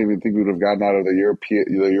don't even think we would have gotten out of the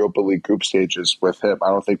Europa League group stages with him. I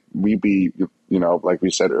don't think we'd be, like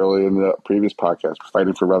we said earlier in the previous podcast,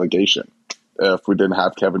 fighting for relegation if we didn't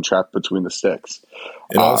have Kevin Trapp between the sticks.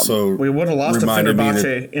 It also we would have lost to reminded me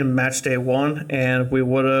Fenerbahce in match day 1, and we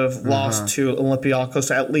would have lost to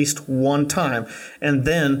Olympiacos at least one time. And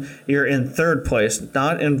then you're in third place,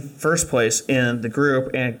 not in first place in the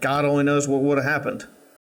group, and God only knows what would have happened.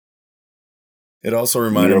 It also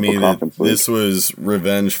reminded me that this was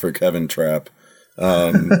revenge for Kevin Trapp.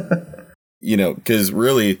 Because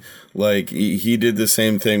really, like he did the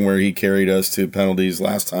same thing where he carried us to penalties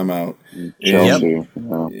last time out Chelsea,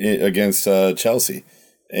 against Chelsea,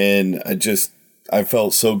 and I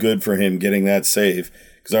felt so good for him getting that save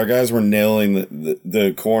because our guys were nailing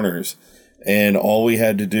the corners, and all we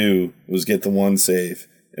had to do was get the one save,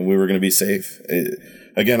 and we were going to be safe.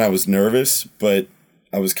 Again, I was nervous, but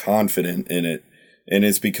I was confident in it, and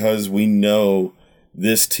it's because we know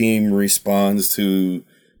this team responds to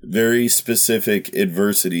very specific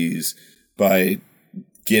adversities by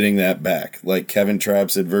getting that back. Like Kevin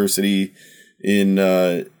Trapp's adversity in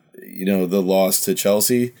the loss to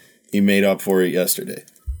Chelsea, he made up for it yesterday.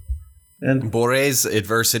 And Borré's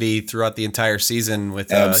adversity throughout the entire season with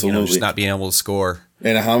just not being able to score.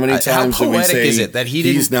 And how many times do we say is it that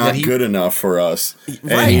he's not good enough for us?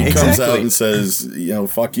 Right, and he comes out and says,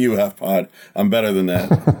 fuck you, F-Pod. I'm better than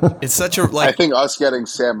that. It's such a I think us getting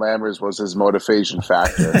Sam Lammers was his motivation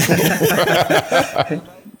factor.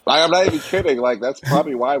 I'm not even kidding. Like, that's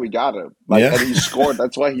probably why we got him. And he scored.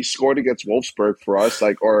 That's why he scored against Wolfsburg for us.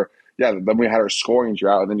 Then we had our scoring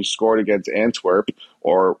drought, and then he scored against Antwerp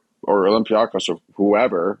or Olympiacos or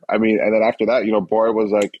whoever. I mean, and then after that, Borré was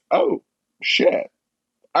like, oh, shit.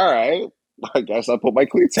 All right, I guess I'll put my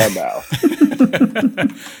cleats on now.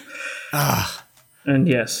 And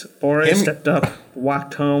yes, Borré stepped up,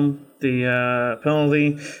 whacked home the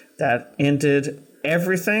penalty that ended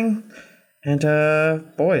everything. And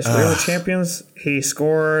boys, we were champions. He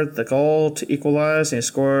scored the goal to equalize, and he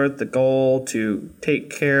scored the goal to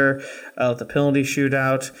take care of the penalty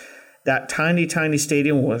shootout. That tiny, tiny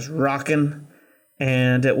stadium was rocking,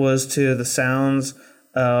 and it was to the sounds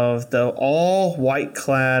of the all white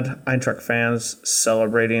clad Eintracht fans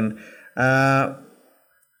celebrating. I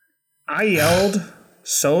yelled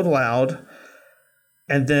so loud,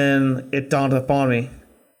 and then it dawned upon me.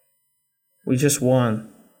 We just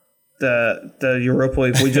won the Europa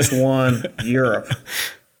League. We just won Europe.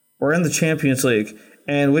 We're in the Champions League,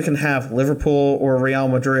 and we can have Liverpool or Real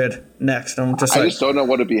Madrid next. I just don't know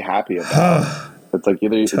what to be happy about. It's like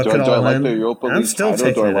either do I like the Europa League title,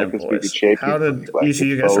 or do I like this being a Champions How did League? each of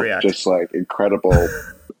you guys react? Just like incredible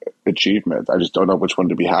achievements. I just don't know which one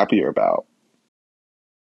to be happier about.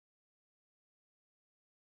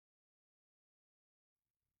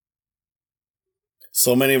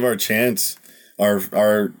 So many of our chants, our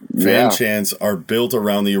fan chants, are built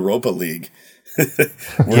around the Europa League. We're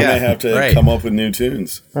gonna have to come up with new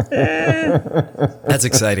tunes. That's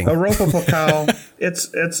exciting. Europa Pokal,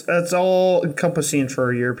 it's all encompassing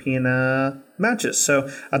for European matches. So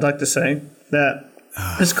I'd like to say that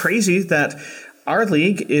it's crazy that our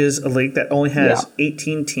league is a league that only has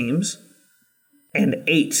 18 teams, and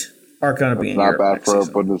 8 are going to be in Europe. Not bad for a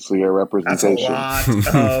Bundesliga representation. That's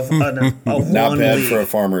a lot of Not one bad league. for a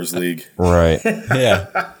farmers league. Right. Yeah.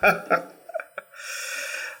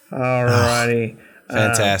 Alrighty.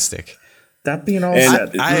 Fantastic. That being all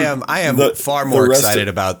said, I am far more excited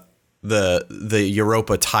about the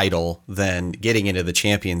Europa title than getting into the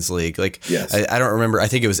Champions League. Like, yes. I don't remember. I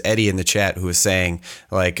think it was Eddie in the chat who was saying,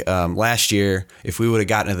 like, last year, if we would have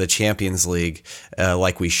gotten to the Champions League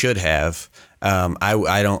like we should have,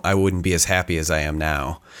 I wouldn't be as happy as I am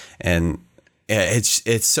now. And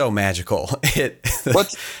it's so magical.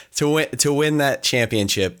 To win that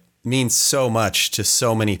championship means so much to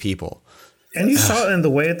so many people. And you saw it in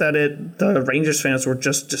the way that the Rangers fans were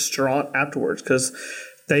just distraught afterwards because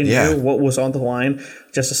they knew what was on the line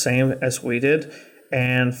just the same as we did.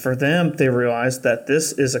 And for them, they realized that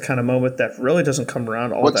this is a kind of moment that really doesn't come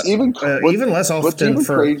around even less often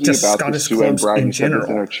for just Scottish clubs in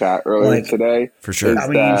general. In our chat earlier today, for sure.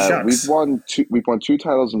 We've won 2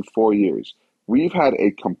 titles in 4 years. We've had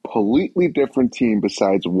a completely different team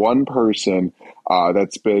besides one person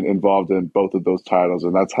that's been involved in both of those titles,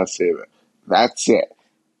 and that's Hasebe. That's it.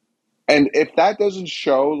 And if that doesn't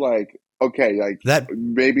show, that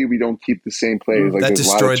maybe we don't keep the same players. Like, there's a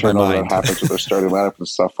lot of turnover that happens with their starting lineup and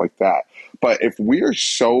stuff like that. But if we are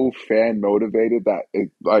so fan motivated that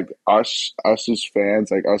us as fans,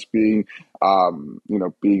 like us being,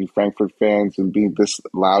 being Frankfurt fans and being this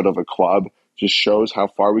loud of a club, just shows how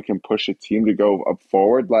far we can push a team to go up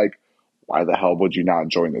forward. Like, why the hell would you not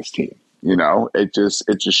join this team? It just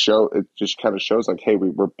kind of shows like, hey,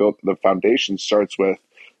 we're built. The foundation starts with,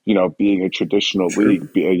 being a traditional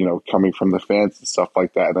league, coming from the fans and stuff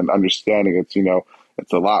like that, and then understanding it's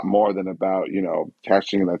a lot more than about,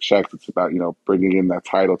 cashing in that check. It's about, bringing in that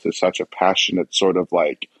title to such a passionate sort of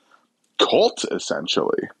like cult,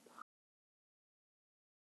 essentially.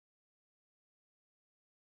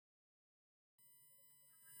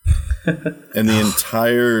 And the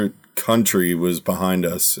entire country was behind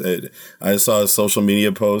us. I saw a social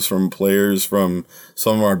media post from players from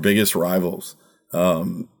some of our biggest rivals,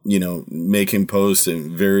 making posts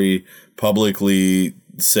and very publicly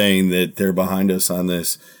saying that they're behind us on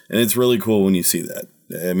this. And it's really cool when you see that.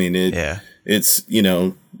 I mean, it's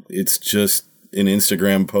just an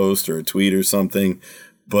Instagram post or a tweet or something,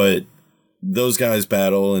 but those guys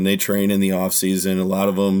battle and they train in the off season. A lot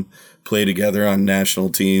of them play together on national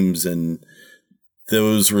teams, and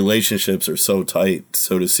those relationships are so tight.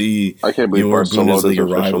 So to see I can't believe your Barcelona's Bundesliga official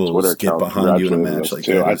Twitter rivals get account behind you in a match like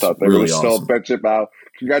that, I thought they really were still awesome. bitching about.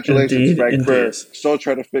 Congratulations, Indeed, Frankfurt. indeed. Still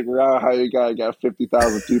trying to figure out how you got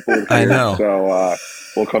 50,000 people in here. I know. So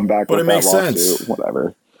we'll come back But with it makes that lawsuit. sense.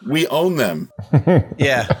 Whatever. We own them.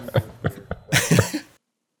 Yeah.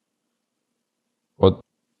 Well,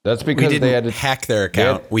 that's We because didn't they had to hack their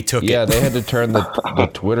account. We took Yeah, it. they had to turn the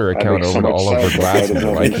Twitter That account makes so over to much Oliver sense.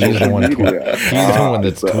 Glasner. Like he's the one. Media. He's the one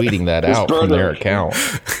that's so- tweeting that Just out from further- their account.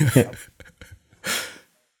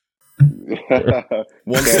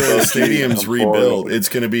 Once the stadium's rebuilt, it's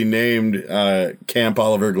going to be named Camp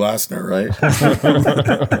Oliver Glasner, right?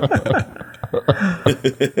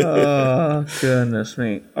 Oh, goodness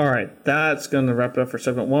me. All right, that's going to wrap it up for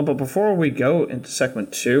segment 1. But before we go into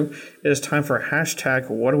segment 2, it is time for hashtag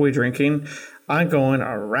what are we drinking? I'm going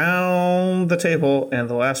around the table, and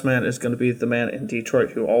the last man is going to be the man in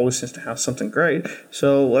Detroit who always seems to have something great.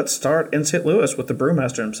 So let's start in St. Louis with the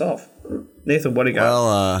brewmaster himself. Nathan, what do you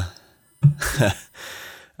got?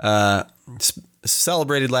 Well,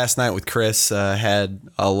 celebrated last night with Chris. Had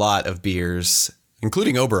a lot of beers,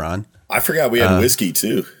 including Oberon. I forgot we had whiskey,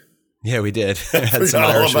 too. Yeah, we did. Had some Forgot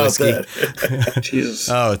all Irish about whiskey. that. Jesus.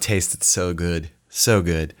 Oh, it tasted so good. So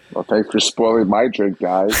good. Well, thanks for spoiling my drink,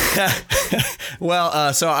 guys.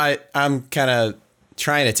 Well, so I'm kind of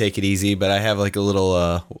trying to take it easy, but I have like a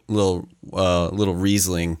little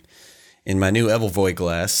Riesling in my new Edelvoy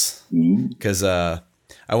glass because I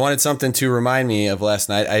wanted something to remind me of last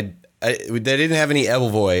night. They didn't have any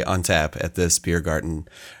Edelvoy on tap at this beer garden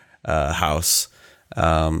house.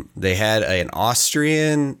 They had an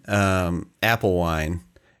Austrian apple wine,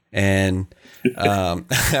 and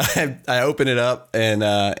I open it up,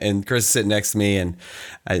 and Chris is sitting next to me, and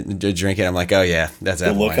I drink it. I'm like, oh yeah, that's The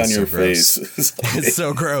apple look wine. on It's your so gross. face. It's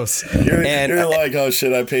so gross. You're like, oh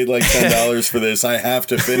shit, I paid like $10 for this. I have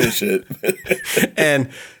to finish it. And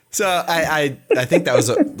so I think that was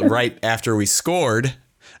right after we scored,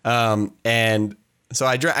 and so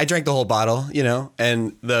I drank the whole bottle,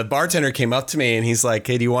 and the bartender came up to me and he's like,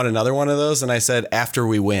 hey, do you want another one of those? And I said, after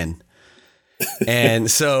we win. And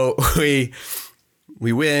so we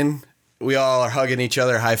win. We all are hugging each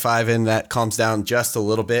other, high-fiving. That calms down just a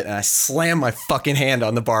little bit. And I slam my fucking hand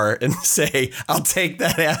on the bar and say, I'll take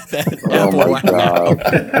that Oh apple my wine god!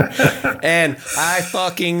 now. And I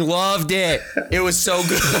fucking loved it. It was so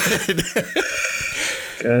good.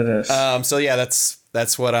 Goodness. So yeah,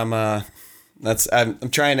 that's what I'm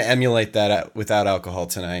trying to emulate that without alcohol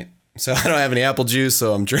tonight. So I don't have any apple juice,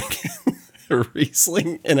 so I'm drinking a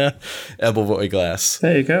Riesling in a Edelvoy glass.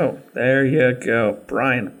 There you go. There you go.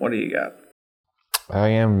 Brian, what do you got? I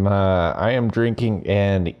am drinking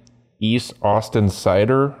an East Austin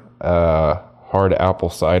cider, hard apple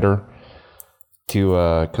cider,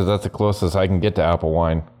 because that's the closest I can get to apple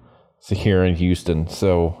wine. It's here in Houston,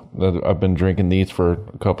 so I've been drinking these for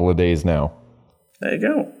a couple of days now. There you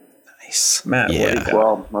go. Nice. Matt, what do you got?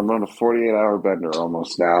 Well, I'm on a 48-hour bender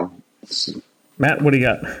almost now. Matt, what do you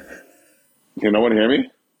got? Can no one hear me?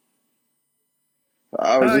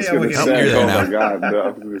 I was just going we to can hear say, you oh now. my god! No, I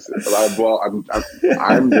was gonna say,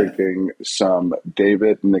 I'm drinking some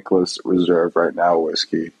David Nicholas Reserve right now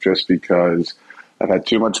whiskey, just because I've had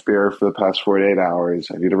too much beer for the past 48 hours.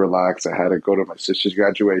 I need to relax. I had to go to my sister's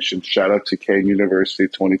graduation. Shout out to Kane University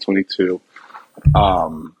 2022.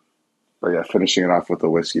 But yeah, finishing it off with the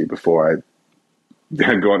whiskey before I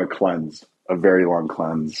then go on a cleanse, a very long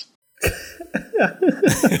cleanse.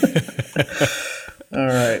 All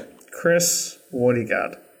right. Chris, what do you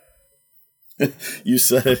got? You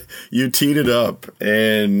said it. You teed it up,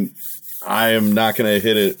 and I am not going to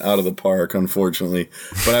hit it out of the park, unfortunately.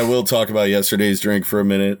 But I will talk about yesterday's drink for a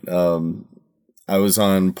minute. I was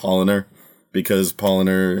on Paulaner because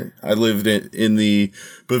Paulaner, I lived in the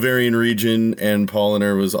Bavarian region, and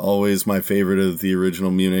Paulaner was always my favorite of the original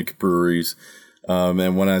Munich breweries.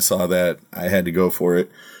 And when I saw that, I had to go for it.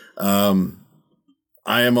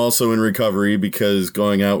 I am also in recovery because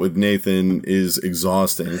going out with Nathan is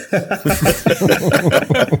exhausting. But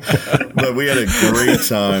we had a great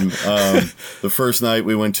time. The first night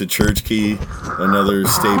we went to Church Key, another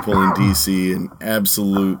staple in DC, an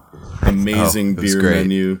absolute amazing Oh, it was beer great.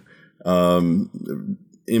 menu.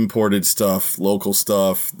 imported stuff, local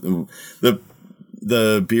stuff.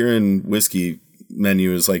 The beer and whiskey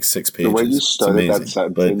menu is like 6 pages. The way you started that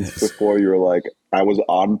sentence before, you were like, I was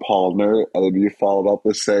on Palmer, and then you followed up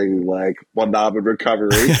with saying, like, well, now I'm in recovery.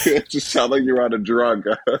 It just sounded like you were on a drug.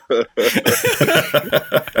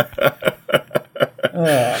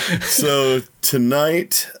 So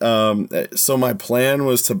tonight, so my plan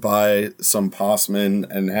was to buy some Postman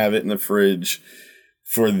and have it in the fridge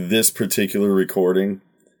for this particular recording.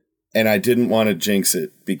 And I didn't want to jinx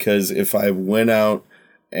it, because if I went out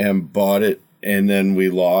and bought it and then we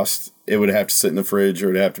lost, it would have to sit in the fridge or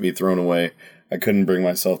it would have to be thrown away. I couldn't bring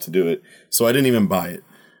myself to do it. So I didn't even buy it.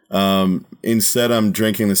 Instead, I'm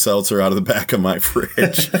drinking the seltzer out of the back of my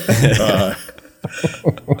fridge.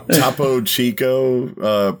 Topo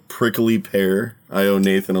Chico, prickly pear. I owe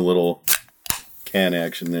Nathan a little can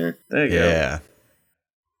action there. There you go.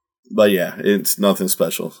 But yeah, it's nothing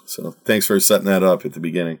special. So thanks for setting that up at the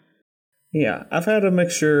beginning. Yeah, I've had a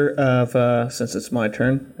mixture of, since it's my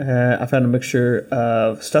turn, I've had a mixture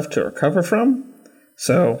of stuff to recover from.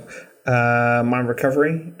 So my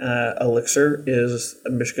recovery elixir is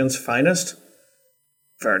Michigan's finest,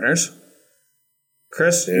 Verner's.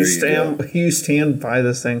 Chris, you stand by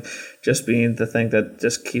this thing just being the thing that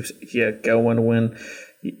just keeps you going when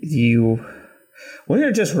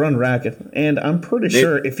you're just run ragged. And I'm pretty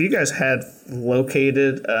sure if you guys had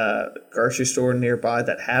located a grocery store nearby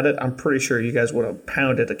that had it, I'm pretty sure you guys would have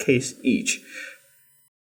pounded a case each.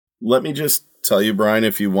 Let me just tell you, Brian,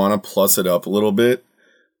 if you want to plus it up a little bit,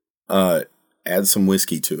 add some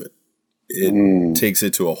whiskey to it. It takes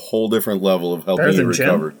it to a whole different level of helping you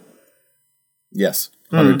recover. Gin? Yes,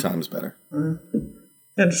 100 times better.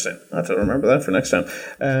 Interesting. I'll have to remember that for next time.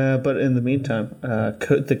 But in the meantime,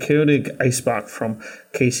 the Koenig Eisbach from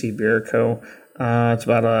KC Beer Co. It's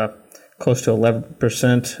about close to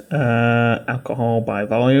 11% alcohol by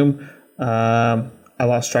volume. I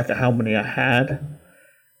lost track of how many I had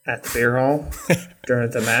at the beer hall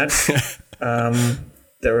during the match.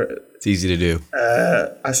 It's easy to do.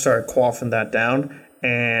 I started quaffing that down,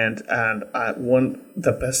 and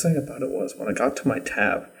the best thing about it was when I got to my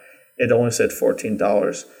tab, it only said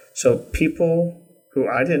 $14. So people who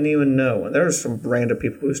I didn't even know, and there were some random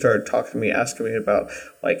people who started talking to me, asking me about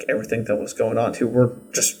like everything that was going on, who were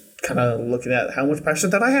just kind of looking at how much passion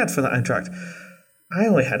that I had for the Eintracht. I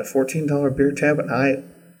only had a $14 beer tab, and I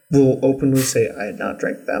will openly say I had not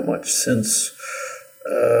drank that much since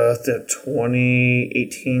the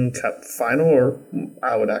 2018 Cup final, or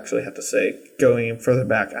I would actually have to say, going even further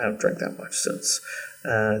back, I haven't drank that much since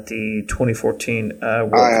the 2014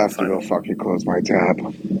 World Cup I have final. to go fucking close my tab.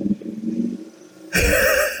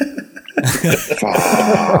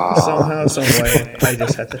 Somehow, some way, I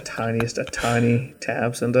just had the tiniest of tiny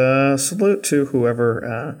tabs, and salute to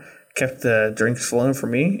whoever kept the drinks flowing for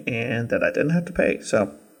me and that I didn't have to pay.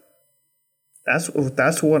 So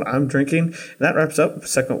that's what I'm drinking. And that wraps up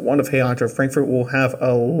segment 1 of Hey Eintracht Frankfurt. We'll have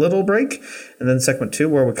a little break, and then segment 2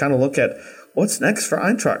 where we kind of look at what's next for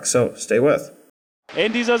Eintracht. So stay with.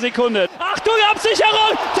 In dieser Sekunde. Achtung,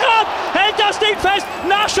 Absicherung! Trapp hält das Ding fest!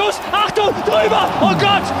 Nachschuss! Achtung, drüber! Oh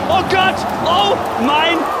Gott! Oh Gott! Oh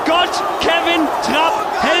mein Gott! Kevin Trapp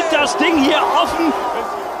hält das Ding hier offen!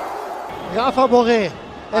 Rafa Borré,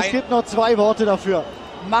 es gibt nur 2 Worte dafür.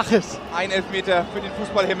 Mach es! Ein Elfmeter für den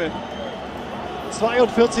Fußballhimmel.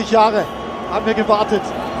 42 Jahre haben wir gewartet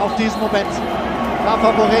auf diesen Moment.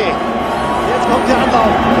 Rafa Borré. Jetzt kommt der Anlauf.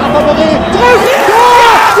 Rafa Borré. Drückt!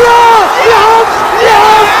 Ja! Wir haben's!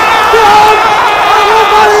 Wir haben's!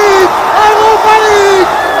 Europa League! Europa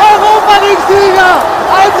League! Europa League-Sieger!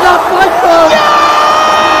 Eintracht Frankfurt! Ja!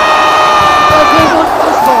 Das ist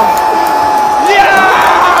unfassbar! Ja!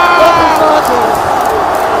 Das ist Wahnsinn!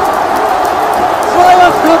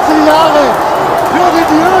 42 Jahre für den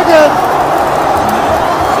Jürgen!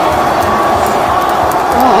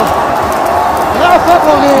 Rafa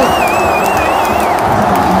Borré!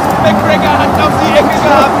 McGregor hat auf die Ecke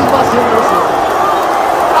gehabt. Was hier los ist.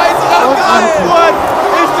 Eintracht Frankfurt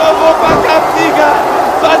ist auf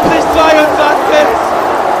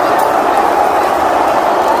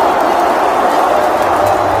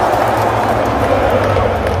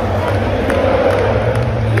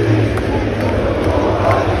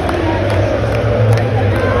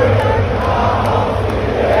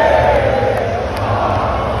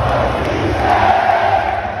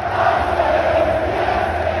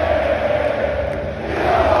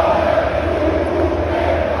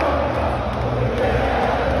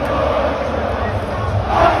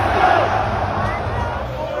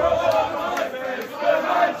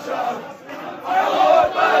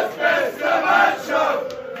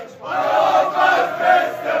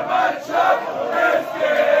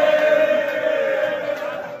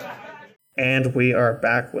And we are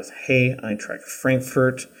back with Hey Eintracht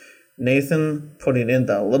Frankfurt. Nathan putting in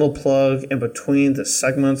the little plug in between the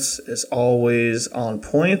segments is always on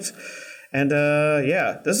point. And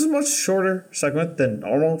this is a much shorter segment than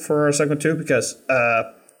normal for our segment 2 because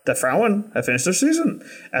the Frauen have finished their season.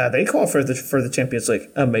 They qualified for the Champions League.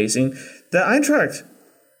 Amazing. The Eintracht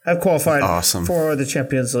have qualified for the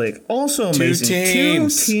Champions League. Also amazing. Two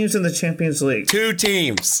teams in the Champions League. 2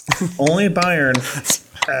 teams. Only Bayern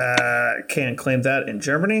can claim that in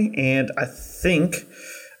Germany. And I think,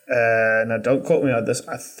 now don't quote me on this,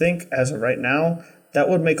 I think as of right now, that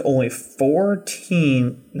would make only 5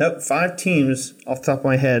 teams off the top of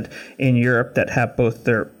my head in Europe that have both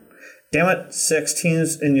their 6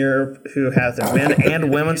 teams in Europe who have their men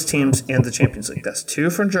and women's teams in the Champions League. That's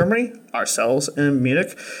 2 from Germany, ourselves in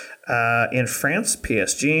Munich. In France,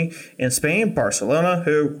 PSG. In Spain, Barcelona,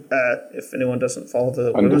 who, if anyone doesn't follow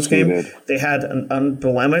the women's game, they had an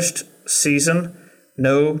unblemished season.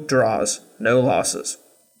 No draws, no losses.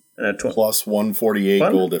 Plus 148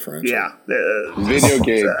 goal differential. Yeah. Video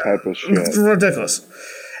game type of shit. It's ridiculous.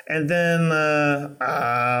 And then,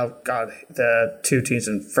 the 2 teams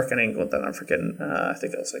in frickin' England that I'm forgetting. I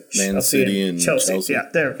think it was like Man City and Chelsea. Yeah,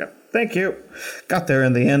 there we go. Thank you. Got there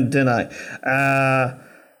in the end, didn't I?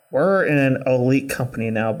 We're in an elite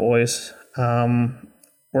company now, boys. What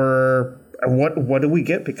do we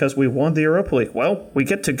get because we won the Europa League? Well, we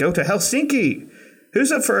get to go to Helsinki.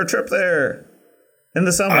 Who's up for a trip there in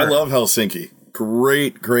the summer? I love Helsinki.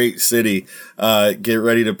 Great city. Get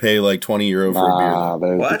ready to pay like €20 for a beer.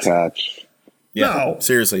 There's the catch. Yeah, no.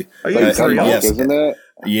 Seriously. Are you serious? Yes, isn't it?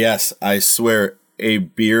 Yes, I swear. A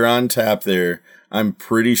beer on tap there. I'm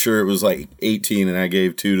pretty sure it was like 18 and I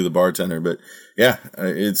gave 2 to the bartender. But yeah,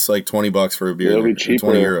 it's like $20 for a beer. It'll be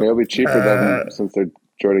cheaper. It'll be cheaper than since they're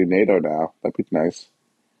joining NATO now. That'd be nice.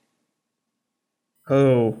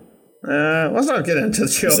 Oh. Let's not get into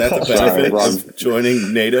the show. Is that the benefit of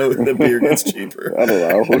joining NATO? The beer gets cheaper. I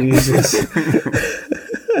don't know. Jesus.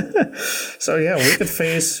 So yeah, we could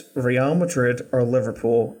face Real Madrid or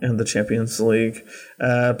Liverpool in the Champions League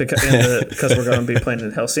because we're going to be playing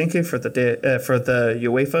in Helsinki for the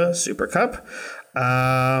UEFA Super Cup.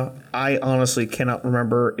 I honestly cannot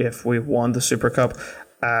remember if we won the Super Cup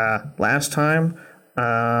last time.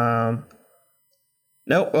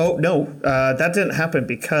 No, that didn't happen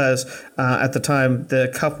because at the time the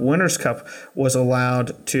Cup Winners' Cup was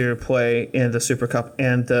allowed to play in the Super Cup,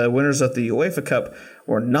 and the winners of the UEFA Cup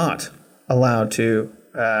were not allowed to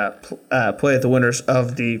play the winners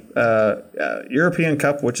of the European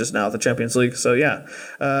Cup, which is now the Champions League. So yeah,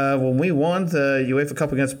 when we won the UEFA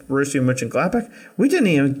Cup against Borussia Mönchengladbach, we didn't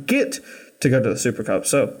even get to go to the Super Cup.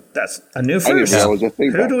 So that's a new first.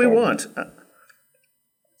 Who do we want?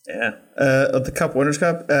 The Cup Winners'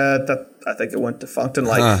 Cup, that I think it went defunct in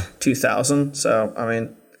 2000. So, I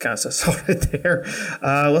mean, kind of says all right there.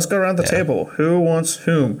 Let's go around the table. Who wants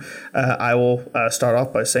whom? I will start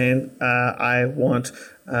off by saying I want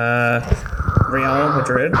Real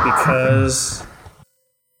Madrid because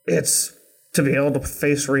it's to be able to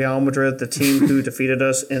face Real Madrid, the team who defeated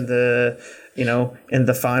us in the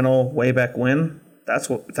final way back when.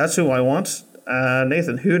 That's who I want.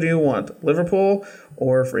 Nathan, who do you want? Liverpool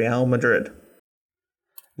or Real Madrid?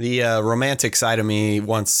 The romantic side of me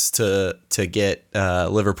wants to get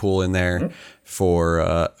Liverpool in there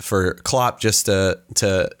for Klopp just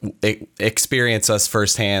to experience us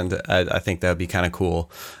firsthand. I think that would be kind of cool.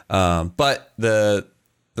 But the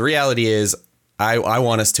reality is, I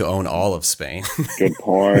want us to own all of Spain. Good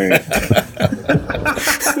point.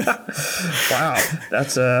 Wow,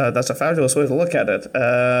 that's a fabulous way to look at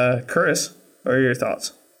it. Chris, what are your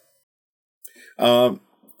thoughts?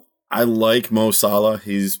 I like Mo Salah.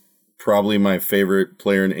 He's probably my favorite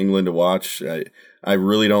player in England to watch. I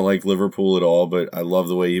really don't like Liverpool at all, but I love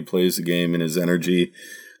the way he plays the game and his energy.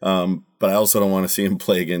 But I also don't want to see him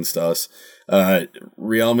play against us.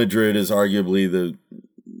 Real Madrid is arguably the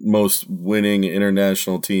most winning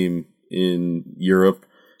international team in Europe,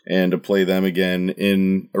 and to play them again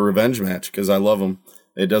in a revenge match because I love them.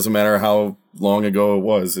 It doesn't matter how long ago it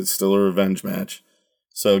was. It's still a revenge match.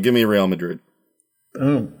 So give me Real Madrid.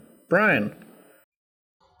 Boom. Brian.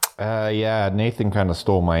 Nathan kind of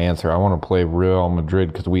stole my answer. I want to play Real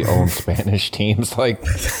Madrid because we own Spanish teams. Like,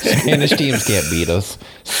 Spanish teams can't beat us.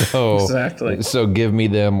 So, exactly. So give me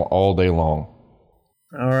them all day long.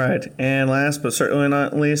 All right. And last but certainly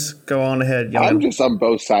not least, go on ahead, Jan. I'm just on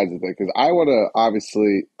both sides of it because I want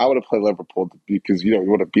to play Liverpool because, you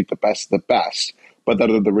want to beat the best of the best. But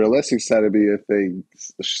the realistic side of me, things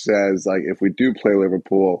says, like, if we do play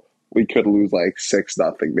Liverpool, we could lose like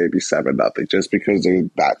 6-0, maybe 7-0, just because they're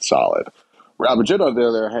that solid. Real Madrid, on the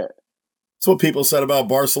other hand, That's what people said about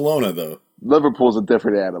Barcelona, though. Liverpool's a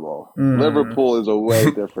different animal. Liverpool is a way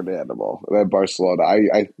different animal than Barcelona.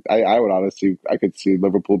 I would honestly, I could see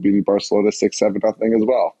Liverpool beating Barcelona 6-7-0 as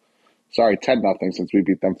well. Sorry, 10-0 since we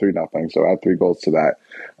beat them 3-0. So add 3 goals to that.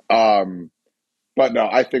 But no,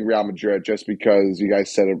 I think Real Madrid, just because you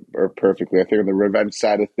guys said it perfectly. I think on the revenge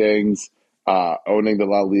side of things, owning the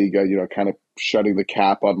La Liga, kind of shutting the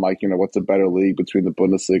cap on what's a better league between the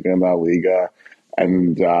Bundesliga and La Liga.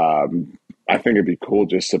 And I think it'd be cool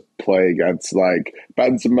just to play against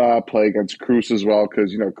Benzema, play against Cruz as well,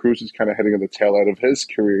 because Cruz is kind of heading on the tail end of his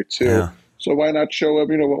career too. Yeah. So why not show him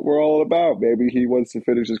what we're all about? Maybe he wants to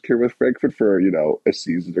finish his career with Frankfurt for a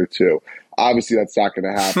season or two. Obviously, that's not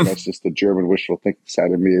going to happen. That's just the German wishful thinking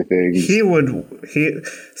side of me of things. He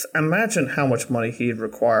imagine how much money he'd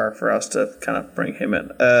require for us to kind of bring him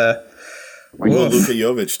in. Will Luka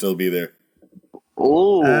Jovic still be there?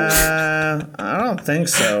 Oh, I don't think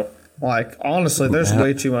so. Honestly, there's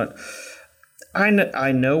way too much.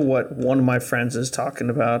 I know what one of my friends is talking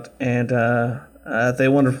about, and they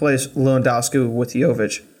want to replace Lewandowski with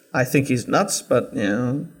Jovic. I think he's nuts, but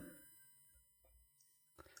just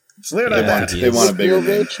leave it at that. They want a bigger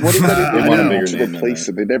name. What do they want a bigger name to replace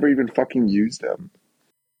him? They never even fucking used him.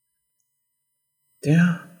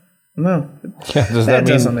 Yeah. No. Yeah, that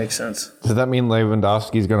doesn't make sense. Does that mean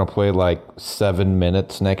Lewandowski's going to play 7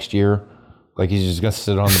 minutes next year? He's just going to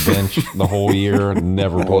sit on the bench the whole year and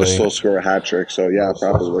never play? Or still score a hat trick, so yeah,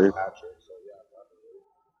 probably.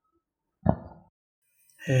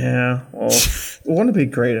 Yeah, well, wouldn't it be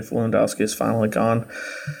great if Lewandowski is finally gone?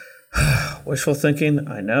 Wishful thinking,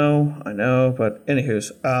 I know, but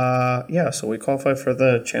anywho's, so we qualified for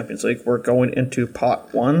the Champions League. We're going into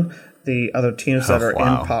pot 1. The other teams that are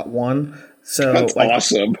in pot 1. So that's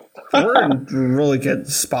awesome. We're in a really good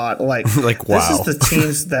spot. Wow. This is the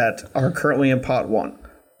teams that are currently in pot 1.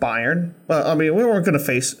 Bayern. Well, I mean, we weren't going to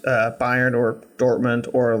face Bayern or Dortmund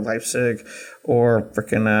or Leipzig or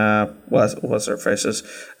freaking what's their faces,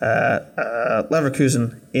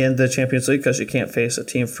 Leverkusen in the Champions League, because you can't face a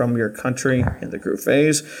team from your country in the group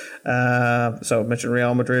phase. So I mentioned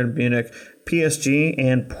Real Madrid, Munich, PSG,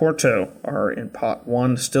 and Porto are in pot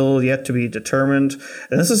 1, still yet to be determined.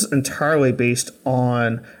 And this is entirely based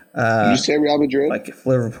on. Did you say Real Madrid? If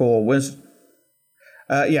Liverpool wins.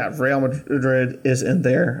 Real Madrid is in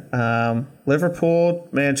there. Liverpool,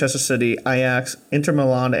 Manchester City, Ajax, Inter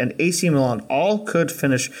Milan, and AC Milan all could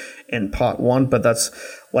finish in pot 1, but that's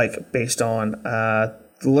based on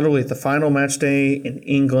literally the final match day in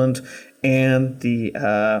England and the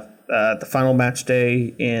final match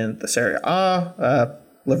day in the Serie A.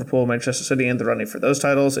 Liverpool, Manchester City in the running for those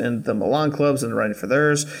titles, and the Milan clubs in the running for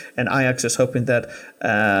theirs. And Ajax is hoping that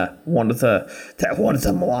one of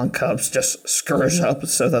the Milan clubs just screws up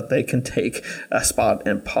so that they can take a spot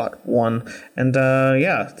in pot 1. And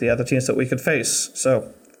the other teams that we could face.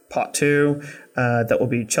 So pot 2, that will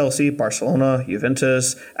be Chelsea, Barcelona,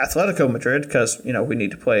 Juventus, Atletico Madrid, because we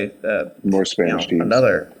need to play more Spanish teams.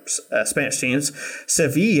 Another Spanish teams.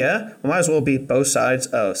 Sevilla, we might as well beat both sides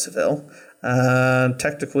of Seville.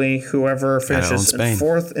 Technically, whoever finishes in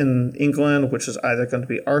 4th in England, which is either going to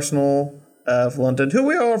be Arsenal of London, who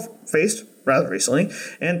we all faced rather recently,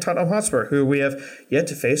 and Tottenham Hotspur, who we have yet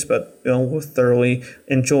to face, but will thoroughly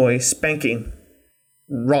enjoy spanking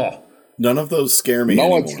raw. None of those scare me. No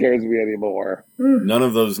anymore. one scares me anymore. None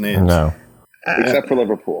of those names. No, except for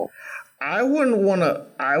Liverpool. I wouldn't want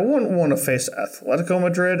to face Atletico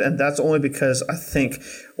Madrid, and that's only because I think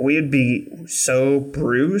we'd be so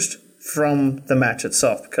bruised from the match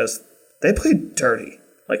itself, because they played dirty,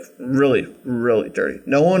 really, really dirty.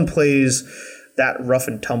 No one plays that rough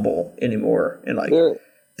and tumble anymore in the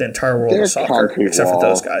entire world of soccer, except for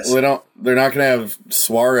those guys. Well, they're not going to have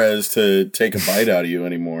Suarez to take a bite out of you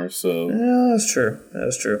anymore. So yeah, that's true.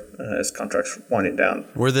 His contract's winding down.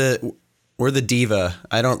 We're the diva.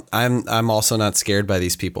 I'm also not scared by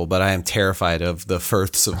these people, but I am terrified of the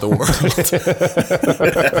Firths of the world.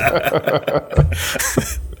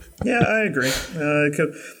 Yeah, I agree.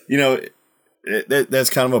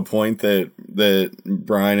 That's kind of a point that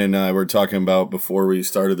Brian and I were talking about before we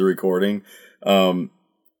started the recording.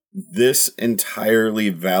 This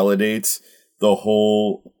entirely validates the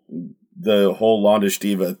whole Londish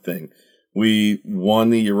Diva thing. We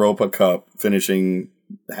won the Europa Cup, finishing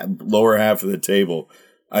lower half of the table.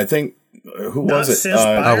 I think who was it? Since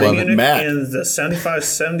Bayern Munich in the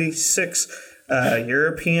 75-76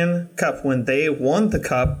 European Cup, when they won the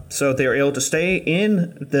cup, so they were able to stay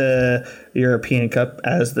in the European Cup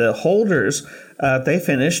as the holders. They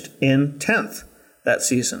finished in 10th that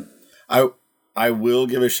season. I will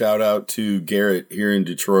give a shout out to Garrett here in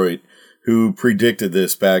Detroit, who predicted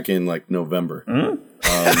this back in like November.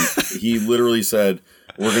 He literally said,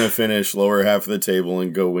 "We're going to finish lower half of the table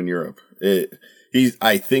and go win Europe."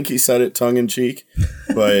 I think he said it tongue in cheek,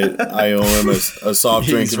 but I owe him a soft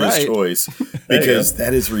drink of his choice because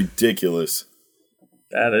that is ridiculous.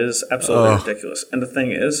 That is absolutely ridiculous. And the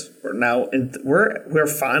thing is, we're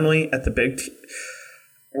finally at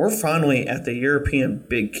we're finally at the European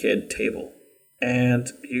big kid table. And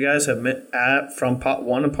you guys have from pot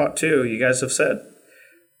 1 and pot 2, you guys have said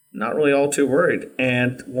not really all too worried.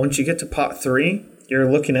 And once you get to pot 3,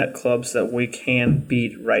 you're looking at clubs that we can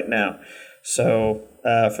beat right now. So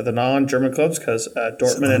for the non-German clubs, because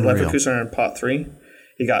Dortmund and Leverkusen are in pot 3,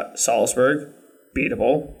 you got Salzburg,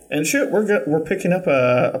 beatable. And we're picking up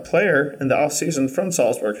a player in the offseason from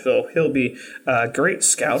Salzburg, so he'll be a great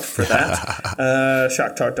scout for that.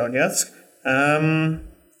 Shakhtar Donetsk.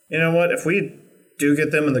 You know what? If we do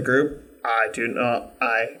get them in the group, I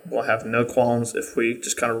will have no qualms if we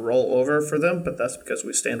just kind of roll over for them, but that's because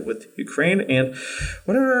we stand with Ukraine, and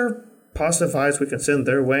whatever positive vibes we can send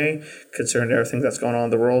their way, considering everything that's going on in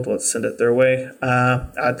the world, let's send it their way.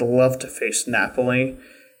 I'd love to face Napoli.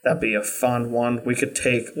 That'd be a fun one. We could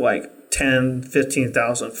take like 10,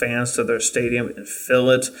 15,000 fans to their stadium and fill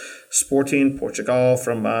it. Sporting Portugal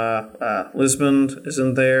from Lisbon is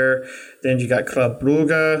in there. Then you got Club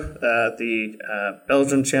Brugge, the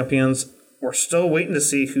Belgian champions. We're still waiting to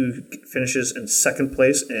see who finishes in second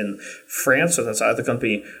place in France. So that's either going to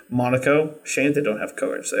be Monaco. Shame they don't have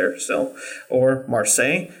courage there still. Or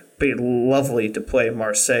Marseille. Be lovely to play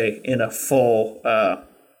Marseille in a full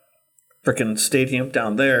freaking stadium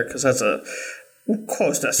down there, because that's a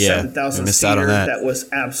close to 7,000 seater that was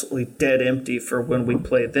absolutely dead empty for when we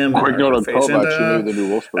played them. Quick note on Kovac, the new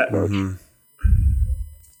Wolfsburg coach.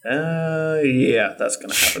 Yeah, that's going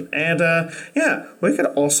to happen. And we could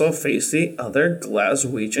also face the other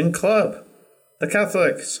Glaswegian club, the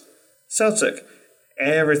Catholics, Celtic.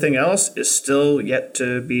 Everything else is still yet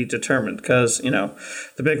to be determined because,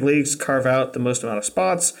 the big leagues carve out the most amount of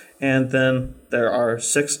spots, and then there are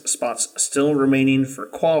 6 spots still remaining for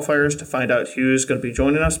qualifiers to find out who's going to be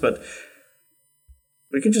joining us. But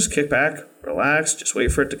we can just kick back, relax, just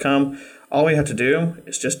wait for it to come. All we have to do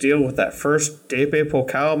is just deal with that first DFB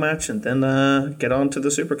Pokal match and then get on to the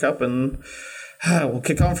Super Cup, and we'll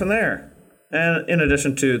kick on from there. And in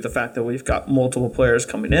addition to the fact that we've got multiple players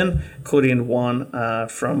coming in, including one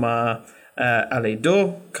from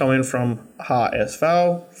Aledo coming from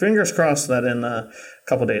HSV. Fingers crossed that in a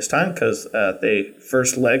couple days' time, because the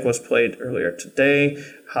first leg was played earlier today.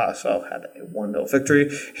 HSV had a 1-0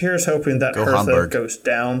 victory. Here's hoping that Hertha goes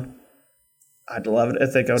down. I'd love it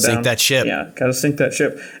if they go down. Sink that ship. Yeah, gotta sink that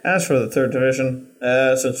ship. As for the third division,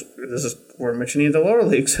 since we're mentioning the lower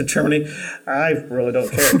leagues in Germany, I really don't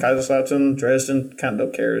care. Kaiserslautern, Dresden, kind of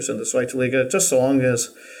don't care. It's in the Zweite Liga, just so long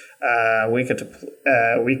as we get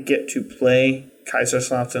to play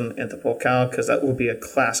Kaiserslautern in the Pokal, because that will be a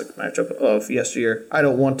classic matchup of yesteryear. I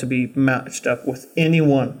don't want to be matched up with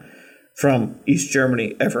anyone from East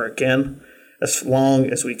Germany ever again, as long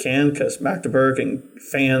as we can, because Magdeburg and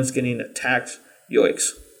fans getting attacked,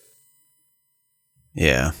 yoicks.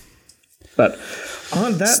 Yeah. But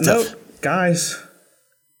on that note, guys,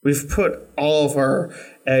 we've put all of our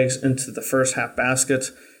eggs into the first half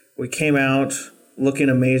basket. We came out looking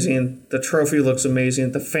amazing. The trophy looks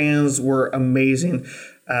amazing. The fans were amazing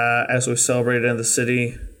as we celebrated in the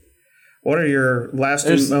city. What are your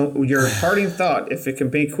your parting thought, if it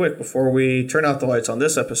can be quick before we turn out the lights on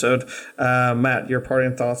this episode? Matt, your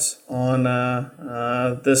parting thoughts on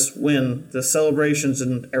this win, the celebrations,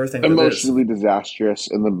 and everything. Emotionally disastrous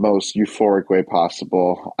in the most euphoric way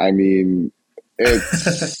possible. I mean,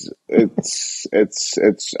 it's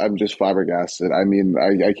I'm just flabbergasted. I mean,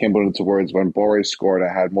 I can't put it into words. When Borre scored,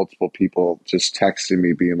 I had multiple people just texting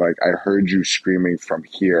me being like, I heard you screaming from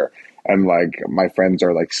here. And like, my friends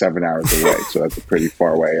are like 7 hours away, so that's a pretty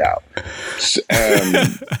far way out.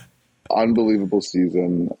 Unbelievable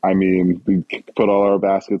season. I mean, we put all our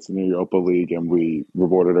baskets in the Europa League and we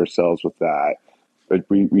rewarded ourselves with that. Like,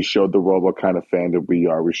 we showed the world what kind of fan that we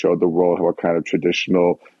are. We showed the world what kind of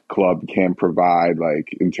traditional club can provide,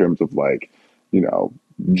 like, in terms of like,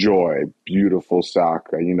 joy, beautiful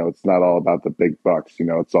soccer. It's not all about the big bucks.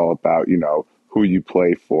 It's all about, who you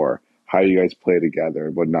play for, how you guys play together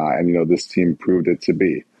and whatnot. And, this team proved it to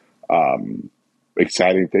be.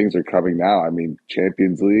 Exciting things are coming now. I mean,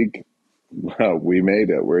 Champions League, well, we made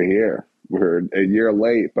it. We're here. We're a year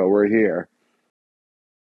late, but we're here.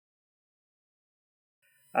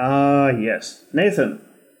 Yes. Nathan,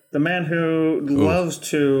 the man who loves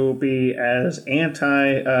to be as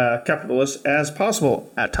anti-capitalist as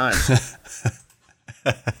possible at times.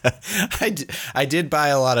 I did buy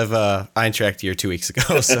a lot of Eintracht gear 2 weeks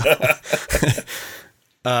ago. So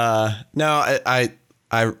no,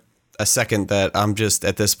 I second that. I'm just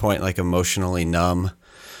at this point like emotionally numb.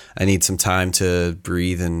 I need some time to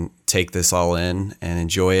breathe and take this all in and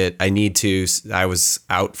enjoy it. I was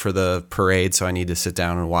out for the parade, so I need to sit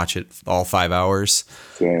down and watch it all 5 hours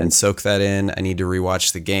and soak that in. I need to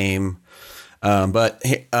rewatch the game. But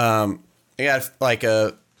I got like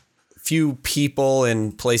a few people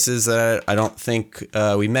and places that I don't think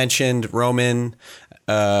we mentioned. Roman,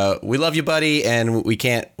 we love you, buddy, and we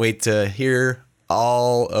can't wait to hear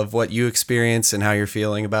all of what you experience and how you're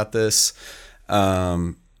feeling about this.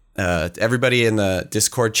 Everybody in the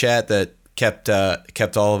Discord chat that kept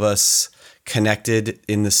all of us connected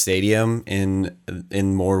in the stadium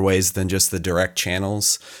in more ways than just the direct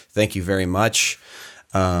channels. Thank you very much.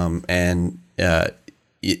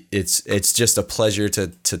 It's just a pleasure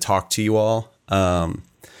to talk to you all.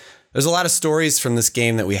 There's a lot of stories from this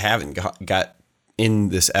game that we haven't got in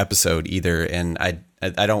this episode either, and I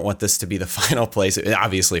don't want this to be the final place.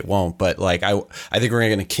 Obviously it won't, but like I think we're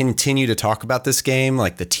going to continue to talk about this game,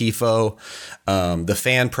 like the tifo, the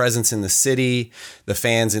fan presence in the city, the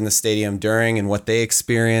fans in the stadium during and what they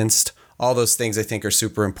experienced. All those things I think are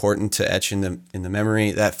super important to etch in the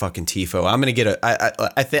memory. That fucking tifo. I'm going to get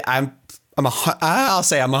I'll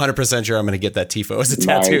say I'm 100% sure I'm going to get that tifo as a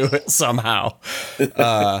tattoo somehow.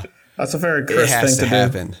 That's a very Chris thing to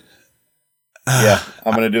happen. Yeah,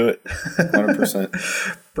 I'm going to do it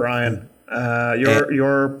 100%. Brian,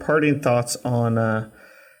 your parting thoughts on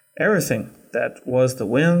everything that was the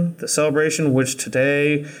win, the celebration, which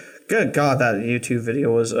today, good God, that YouTube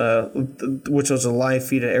video was, which was a live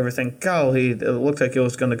feed of everything. Golly, it looked like it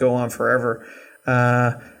was going to go on forever.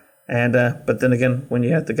 But then again, when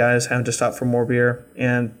you had the guys having to stop for more beer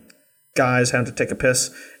and guys having to take a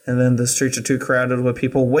piss, and then the streets are too crowded with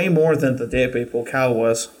people, way more than the day people Cal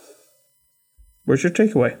was. Where's your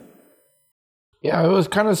takeaway? Yeah, it was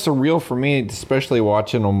kind of surreal for me, especially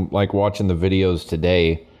watching them, like watching the videos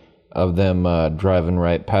today of them driving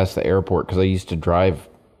right past the airport, because I used to drive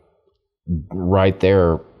right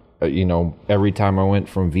there, every time I went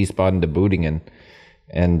from Wiesbaden to Büdingen,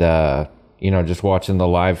 and just watching the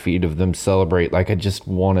live feed of them celebrate, like I just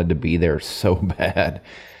wanted to be there so bad.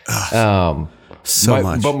 Much.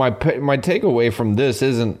 But my takeaway from this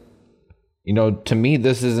isn't, to me,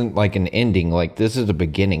 this isn't like an ending. Like this is a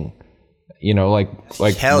beginning. Like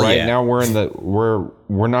Hell right yeah. now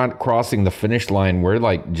we're not crossing the finish line. We're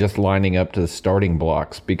like just lining up to the starting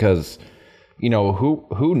blocks, because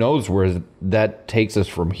who knows where that takes us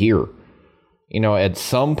from here. At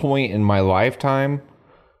some point in my lifetime,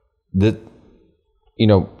 that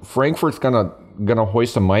Frankfurt's gonna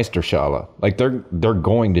hoist a Meisterschale. Like they're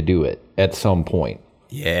going to do it at some point.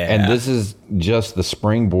 Yeah. And this is just the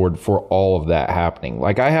springboard for all of that happening.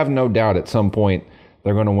 Like I have no doubt at some point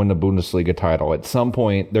they're going to win the Bundesliga title. At some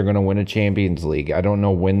point they're going to win a Champions League. I don't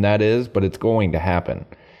know when that is, but it's going to happen.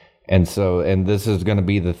 And this is going to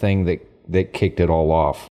be the thing that kicked it all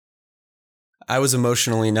off. I was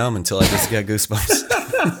emotionally numb until I just got goosebumps.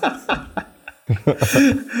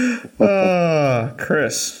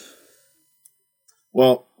 Chris.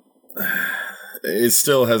 Well, it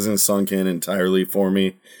still hasn't sunk in entirely for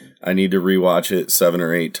me. I need to rewatch it 7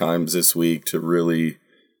 or 8 times this week to really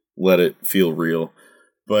let it feel real.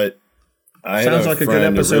 But sounds like a good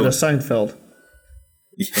episode of Seinfeld.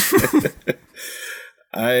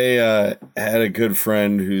 I had a good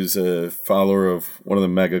friend who's a follower of one of the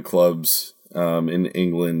mega clubs in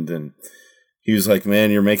England, and he was like, "Man,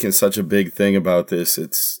 you're making such a big thing about this.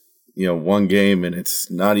 It's one game, and it's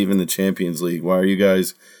not even the Champions League. Why are you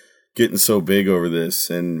guys getting so big over this?"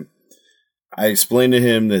 And I explained to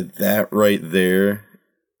him that right there,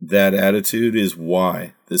 that attitude is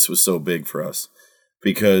why this was so big for us.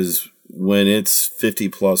 Because when it's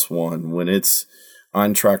 50+1, when it's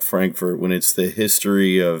Eintracht Frankfurt, when it's the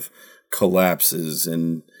history of collapses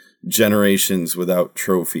and generations without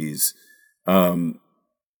trophies,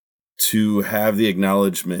 to have the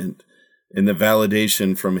acknowledgement and the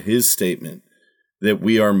validation from his statement that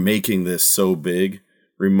we are making this so big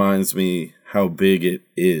reminds me how big it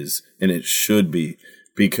is, and it should be,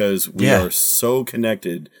 because we are so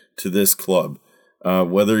connected to this club.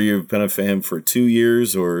 Whether you've been a fan for 2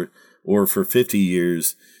 years or for 50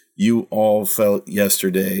 years, you all felt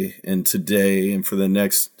yesterday and today and for the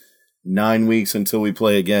next 9 weeks until we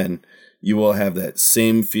play again, you will have that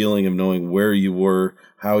same feeling of knowing where you were,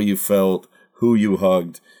 how you felt, who you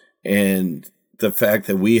hugged, and the fact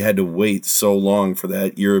that we had to wait so long for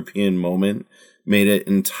that European moment made it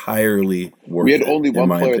entirely worth it. We had only one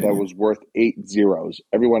player opinion. that was worth 8 zeros.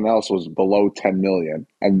 Everyone else was below 10 million,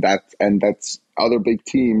 and that's other big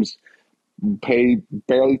teams paid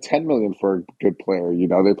barely 10 million for a good player. You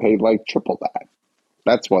know, they paid like triple that.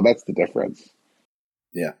 That's the difference.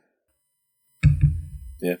 Yeah.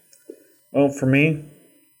 Yeah. Well, for me,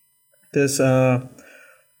 this kind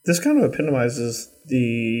of epitomizes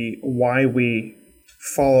the why we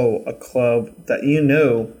follow a club that you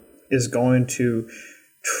know is going to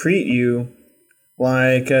treat you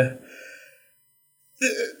like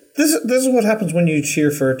this is what happens when you cheer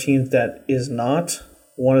for a team that is not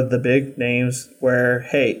one of the big names where,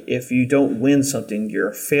 hey, if you don't win something, you're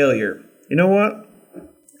a failure. You know what?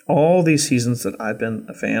 All these seasons that I've been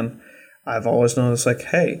a fan, I've always known it's like,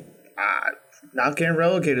 hey, not getting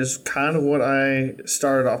relegated is kind of what I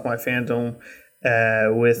started off my fandom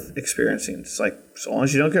with experiencing. It's like, as long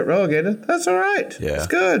as you don't get relegated, that's all right. Yeah. It's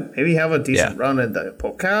good. Maybe have a decent run in the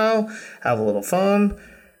Pokal, have a little fun.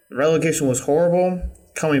 The relegation was horrible.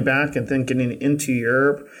 Coming back and then getting into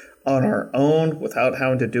Europe on our own without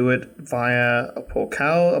having to do it via a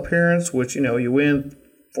Pokal appearance, which, you know, you win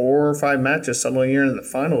 4 or 5 matches, suddenly you're in the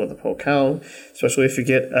final of the Pokal, especially if you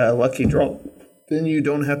get a lucky draw. Then you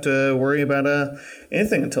don't have to worry about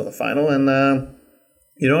anything until the final. And,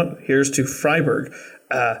 you know what? Here's to Freiburg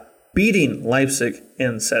beating Leipzig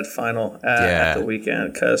in said final at the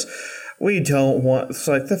weekend, because we don't want, it's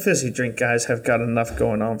like the fizzy drink guys have got enough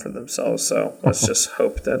going on for themselves. So let's just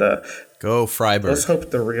hope that go Freiburg. Let's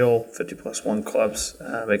hope the real 50+1 clubs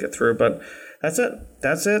make it through. But that's it.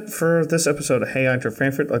 That's it for this episode of Hey Eintracht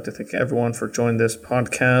Frankfurt. I'd like to thank everyone for joining this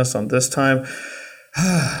podcast on this time.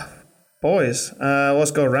 Boys,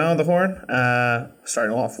 let's go around the horn.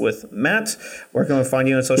 Starting off with Matt. Where can we find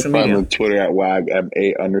you on social media? I'm on Twitter at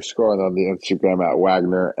WAGM8_ and on the Instagram at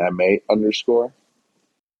WagnerM8_.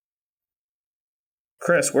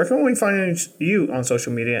 Chris, where can we find you on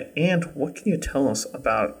social media, and what can you tell us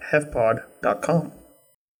about hefpod.com?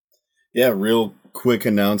 Yeah, real quick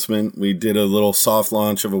announcement. We did a little soft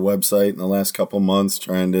launch of a website in the last couple months,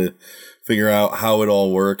 trying to figure out how it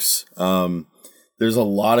all works. There's a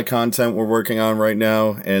lot of content we're working on right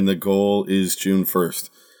now, and the goal is June 1st.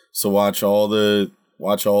 So watch all the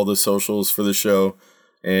socials for the show,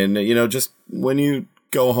 and just when you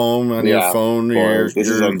go home on your phone, your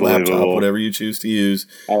laptop, whatever you choose to use,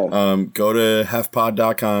 go to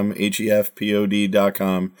hefpod.com,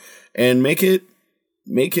 HEFPOD.com, and make it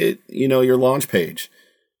your launch page,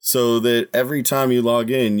 so that every time you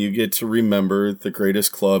log in, you get to remember the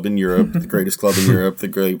greatest club in Europe, the greatest club in Europe, the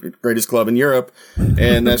greatest club in Europe,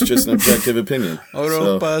 and that's just an objective opinion.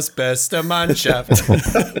 Europa's beste Mannschaft.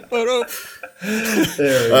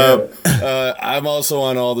 I'm also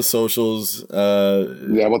on all the socials.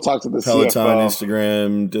 We'll talk to the Peloton, CFO.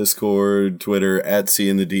 Instagram, Discord, Twitter, at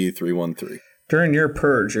CND313. During your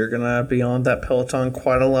purge, you're going to be on that Peloton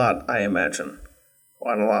quite a lot, I imagine.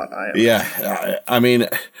 Yeah, I mean,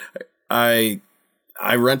 I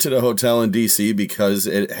rented a hotel in DC because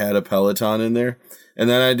it had a Peloton in there, and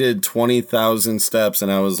then I did 20,000 steps,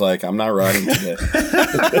 and I was like, I'm not riding today.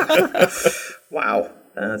 Wow,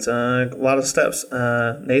 that's a lot of steps.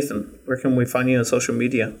 Nathan, where can we find you on social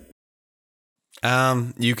media?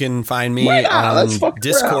 You can find me on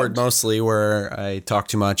Discord mostly, where I talk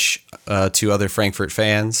too much to other Frankfurt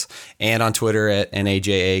fans, and on Twitter at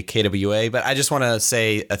NAJAKWA. But I just want to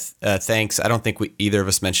say thanks. I don't think either of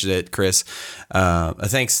us mentioned it, Chris.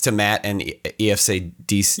 Thanks to Matt and EFC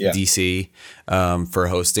DC for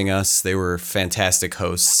hosting us. They were fantastic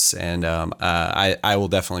hosts, and I will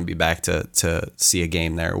definitely be back to see a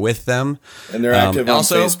game there with them. And they're active on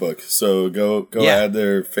Facebook, so go add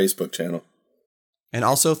their Facebook channel. And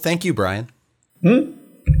also, thank you, Brian.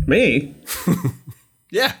 Me?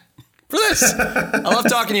 Yeah, for this. I love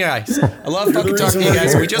talking to you guys. I love fucking talking to you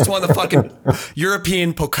guys. We just won the fucking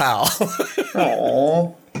European Pokal.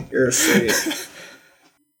 Aw, you're sweet.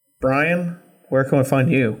 Brian, where can we find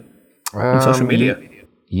you on social media?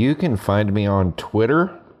 You can find me on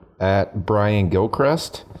Twitter at Brian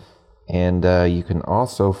Gilchrist. And you can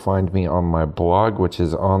also find me on my blog, which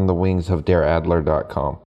is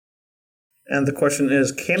onthewingsofdareadler.com. And the question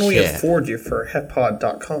is, can we afford you for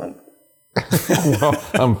hefpod.com? Well,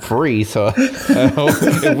 I'm free, so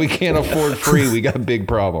if we can't afford free, we got big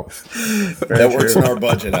problems. That works in our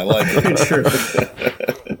budget. I like it. True.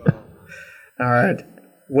 All right.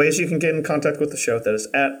 Ways you can get in contact with the show, that is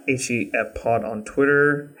at HEFpod on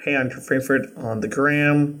Twitter, Hey Eintracht Frankfurt on the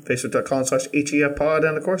gram, facebook.com/HEFpod,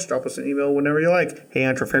 and of course, drop us an email whenever you like,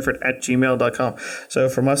 heyeintrachtfrankfurt@gmail.com. So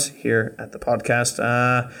from us here at the podcast,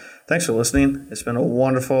 thanks for listening. It's been a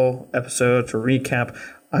wonderful episode to recap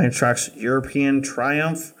Eintracht's European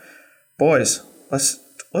triumph. Boys, let's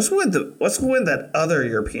win that other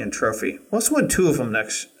European trophy. Let's win 2 of them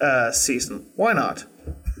next season. Why not?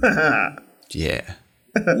 Yeah.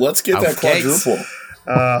 Let's get that quadruple.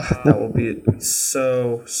 That will be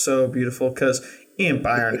so beautiful because Ian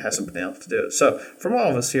Byron hasn't been able to do it. So, from all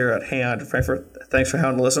of us here at Hey Eintracht Frankfurt, thanks for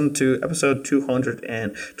having to listen to episode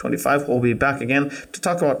 225. We'll be back again to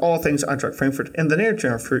talk about all things Eintracht Frankfurt in the near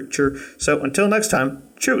term future. So, until next time,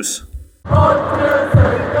 tschüss.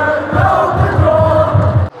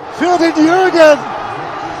 Für den Jürgen!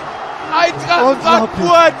 Eintracht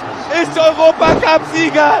Frankfurt ist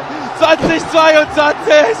Europacup-Sieger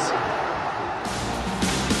 2022!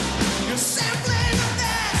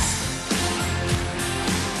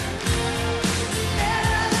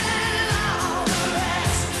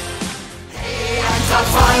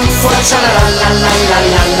 Frankfurt,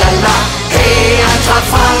 sha-la-la-la-la-la-la-la. Hey, Eintracht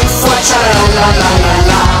Frankfurt,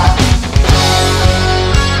 sha-la-la-la-la-la-la.